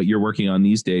finding what you're working on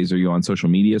these days, are you on social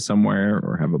media somewhere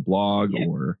or have a blog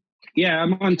or? Yeah,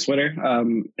 I'm on Twitter.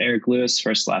 Eric Lewis,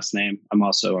 first last name. I'm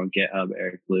also on GitHub,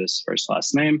 Eric Lewis, first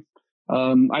last name.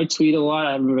 I tweet a lot.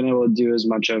 I haven't been able to do as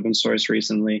much open source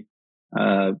recently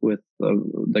with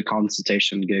the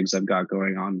consultation gigs I've got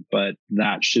going on, but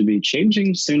that should be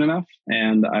changing soon enough.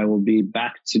 And I will be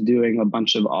back to doing a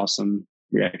bunch of awesome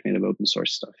React Native open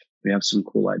source stuff. We have some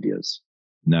cool ideas.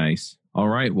 Nice. All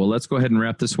right. Well, let's go ahead and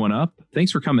wrap this one up.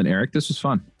 Thanks for coming, Eric. This was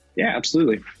fun. Yeah,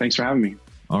 absolutely. Thanks for having me.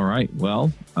 All right.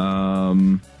 Well,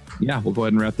 yeah, we'll go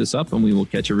ahead and wrap this up and we will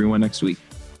catch everyone next week.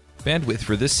 Bandwidth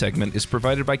for this segment is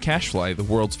provided by CacheFly, the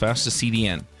world's fastest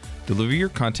CDN. Deliver your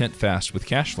content fast with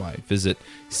CacheFly. Visit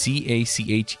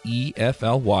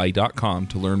CACHEFLY.com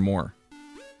to learn more.